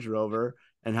Range Rover,"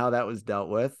 and how that was dealt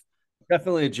with.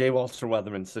 Definitely a J. Walter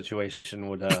Weatherman situation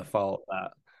would follow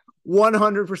that.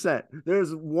 100%.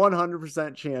 There's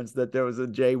 100% chance that there was a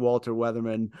J. Walter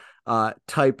Weatherman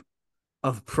type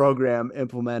of program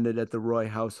implemented at the Roy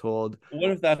household.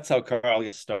 What if that's how Carl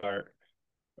gets start?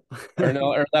 Or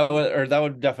no, or that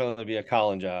would definitely be a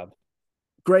Colin job.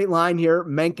 Great line here.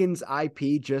 Menken's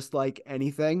IP, just like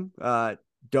anything.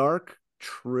 Dark,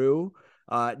 true.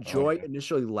 Oh Joy yeah.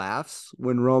 initially laughs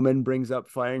when Roman brings up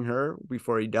firing her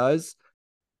before he does.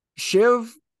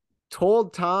 Shiv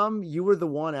told Tom, "You were the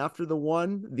one after the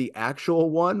one, the actual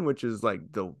one," which is like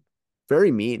the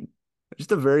very mean,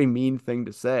 just a very mean thing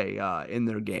to say in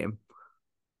their game.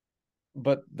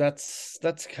 But that's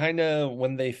kind of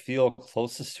when they feel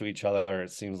closest to each other.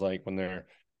 It seems like when they're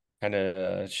kind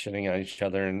of shitting on each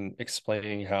other and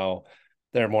explaining how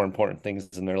there are more important things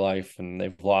in their life and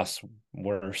they've lost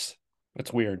worse.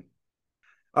 It's weird.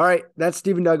 All right, that's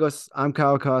Stephen Douglas. I'm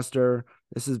Kyle Koster.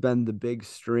 This has been The Big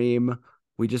Stream.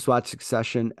 We just watched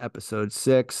Succession episode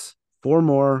 6. 4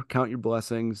 more. Count your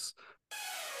blessings.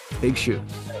 Big shoes.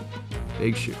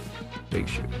 Big shoes. Big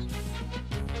shoes.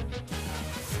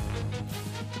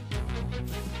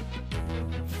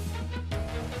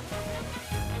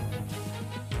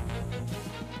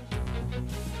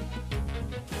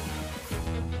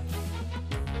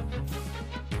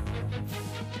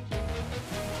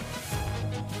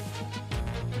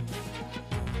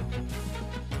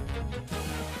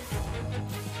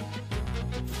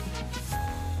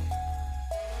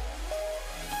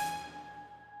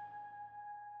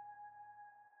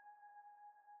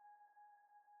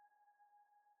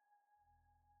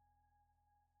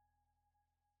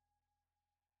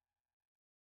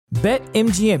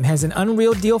 BetMGM has an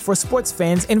unreal deal for sports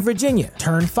fans in Virginia.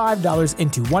 Turn $5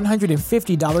 into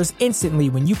 $150 instantly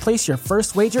when you place your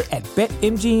first wager at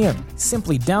BetMGM.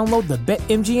 Simply download the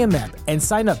BetMGM app and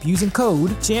sign up using code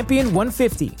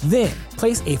Champion150. Then,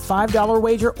 place a $5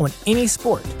 wager on any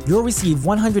sport. You'll receive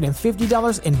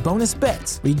 $150 in bonus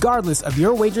bets, regardless of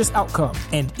your wager's outcome.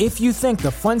 And if you think the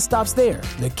fun stops there,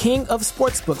 the king of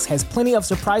sportsbooks has plenty of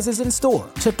surprises in store.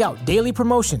 Check out daily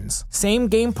promotions,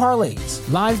 same-game parlays,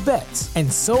 live bets,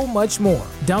 and so much more.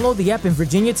 Download the app in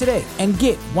Virginia today and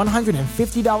get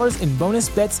 $150 in bonus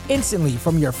bets instantly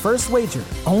from your first wager.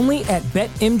 Only at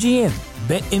BetMGM.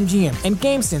 BetMGM and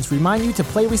GameSense remind you to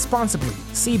play responsibly.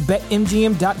 See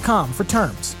BetMGM.com for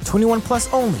terms. 21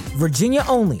 plus only. Virginia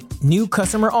only. New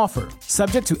customer offer.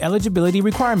 Subject to eligibility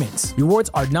requirements.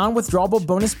 Rewards are non-withdrawable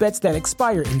bonus bets that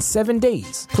expire in 7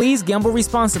 days. Please gamble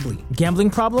responsibly. Gambling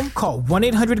problem? Call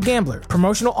 1-800-GAMBLER.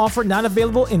 Promotional offer not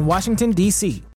available in Washington, D.C.